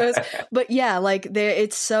strangers' photos. But yeah, like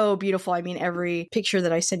it's so beautiful. I mean, every picture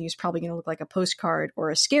that I send you is probably going to look like a postcard or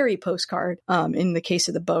a scary postcard. In the case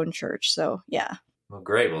of the Bone Church. So yeah. Well,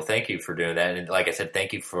 great. Well, thank you for doing that, and like I said,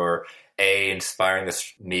 thank you for inspiring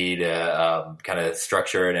me to kind of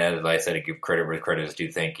structure it. And as I said, to give credit where credit is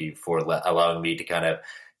due. Thank you for allowing me to kind of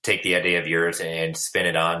take the idea of yours and spin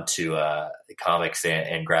it on to comics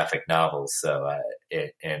and graphic novels. So,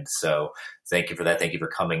 so thank you for that. Thank you for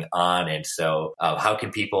coming on. And so, how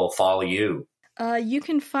can people follow you? You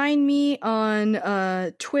can find me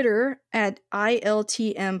on Twitter at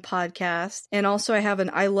ILTM Podcast. And also I have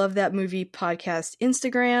an I Love That Movie podcast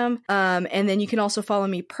Instagram. And then you can also follow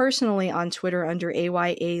me personally on Twitter under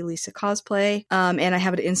AYA Lisa Cosplay. And I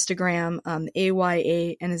have an Instagram,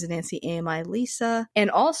 AYA and as in Nancy AMI Lisa.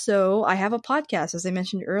 And also I have a podcast, as I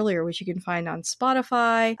mentioned earlier, which you can find on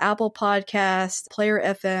Spotify, Apple Podcasts, Player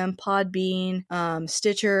FM, Podbean,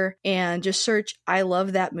 Stitcher, and just search I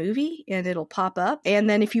Love That Movie and it'll pop up. And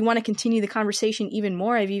then if you want to continue the conversation even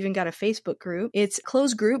more, I've even got a Facebook group. It's a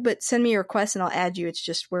closed group, but send me a request and I'll add you. It's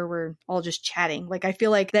just where we're all just chatting. Like I feel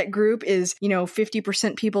like that group is,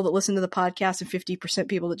 50% people that listen to the podcast and 50%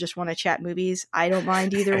 people that just want to chat movies. I don't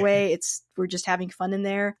mind either way. We're just having fun in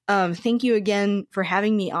there. Thank you again for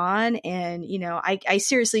having me on. And, I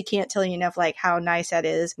seriously can't tell you enough, like how nice that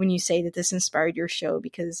is when you say that this inspired your show,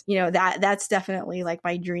 because, that's definitely like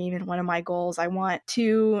my dream and one of my goals. I want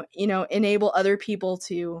to, enable other people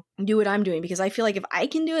to do what I'm doing, because I feel like if I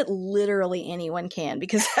can do it, literally anyone can,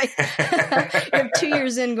 because I'm 2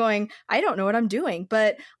 years in going, I don't know what I'm doing,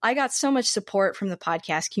 but I got so much support from the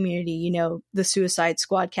podcast community, the Suicide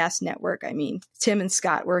Squadcast Network. I mean, Tim and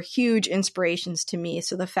Scott were huge inspirations to me.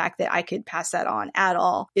 So the fact that I could pass that on at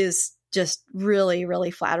all is just really,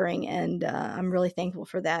 really flattering. And I'm really thankful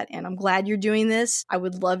for that. And I'm glad you're doing this. I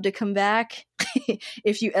would love to come back.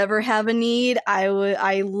 If you ever have a need,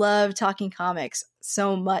 I love talking comics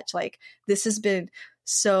so much. Like this has been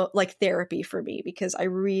so like therapy for me, because I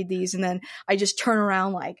read these and then I just turn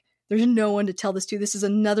around like, there's no one to tell this to. This is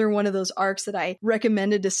another one of those arcs that I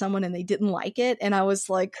recommended to someone and they didn't like it. And I was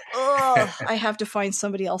like, oh, I have to find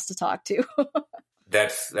somebody else to talk to.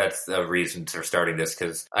 That's the reason for starting this,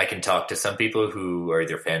 because I can talk to some people who are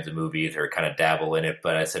either fans of movies or kind of dabble in it.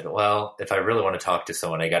 But I said, well, if I really want to talk to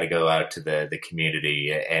someone, I got to go out to the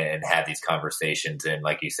community and have these conversations. And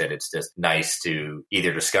like you said, it's just nice to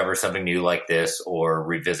either discover something new like this or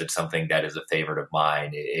revisit something that is a favorite of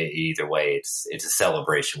mine. Either way, it's a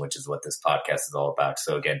celebration, which is what this podcast is all about.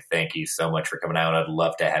 So again, thank you so much for coming out. I'd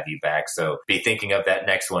love to have you back. So be thinking of that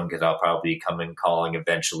next one, because I'll probably be coming calling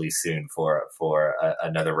eventually soon for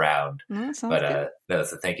another round. Good. No,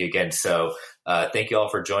 so thank you again. So thank you all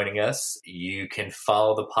for joining us. You can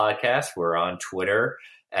follow the podcast. We're on Twitter.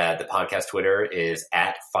 The podcast Twitter is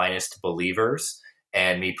 @FinestBelievers.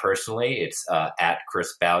 And me personally, it's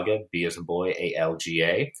 @Chris Balga, B as in boy,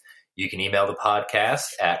 ALGA. You can email the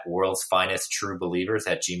podcast at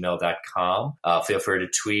worldsfinesttruebelievers@gmail.com. Feel free to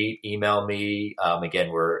tweet, email me. Again,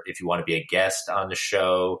 if you want to be a guest on the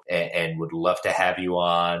show and would love to have you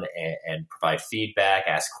on and provide feedback,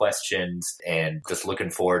 ask questions, and just looking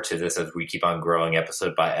forward to this as we keep on growing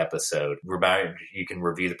episode by episode. Remember, you can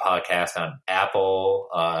review the podcast on Apple,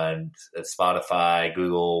 on Spotify,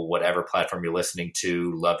 Google, whatever platform you're listening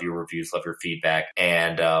to. Love your reviews, love your feedback.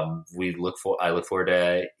 And I look forward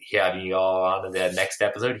to having you all on the next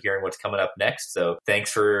episode, hearing what's coming up next. So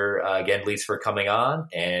thanks for, again, Lise, for coming on,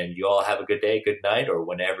 and you all have a good day, good night, or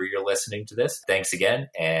whenever you're listening to this. Thanks again,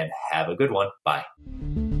 and have a good one. Bye.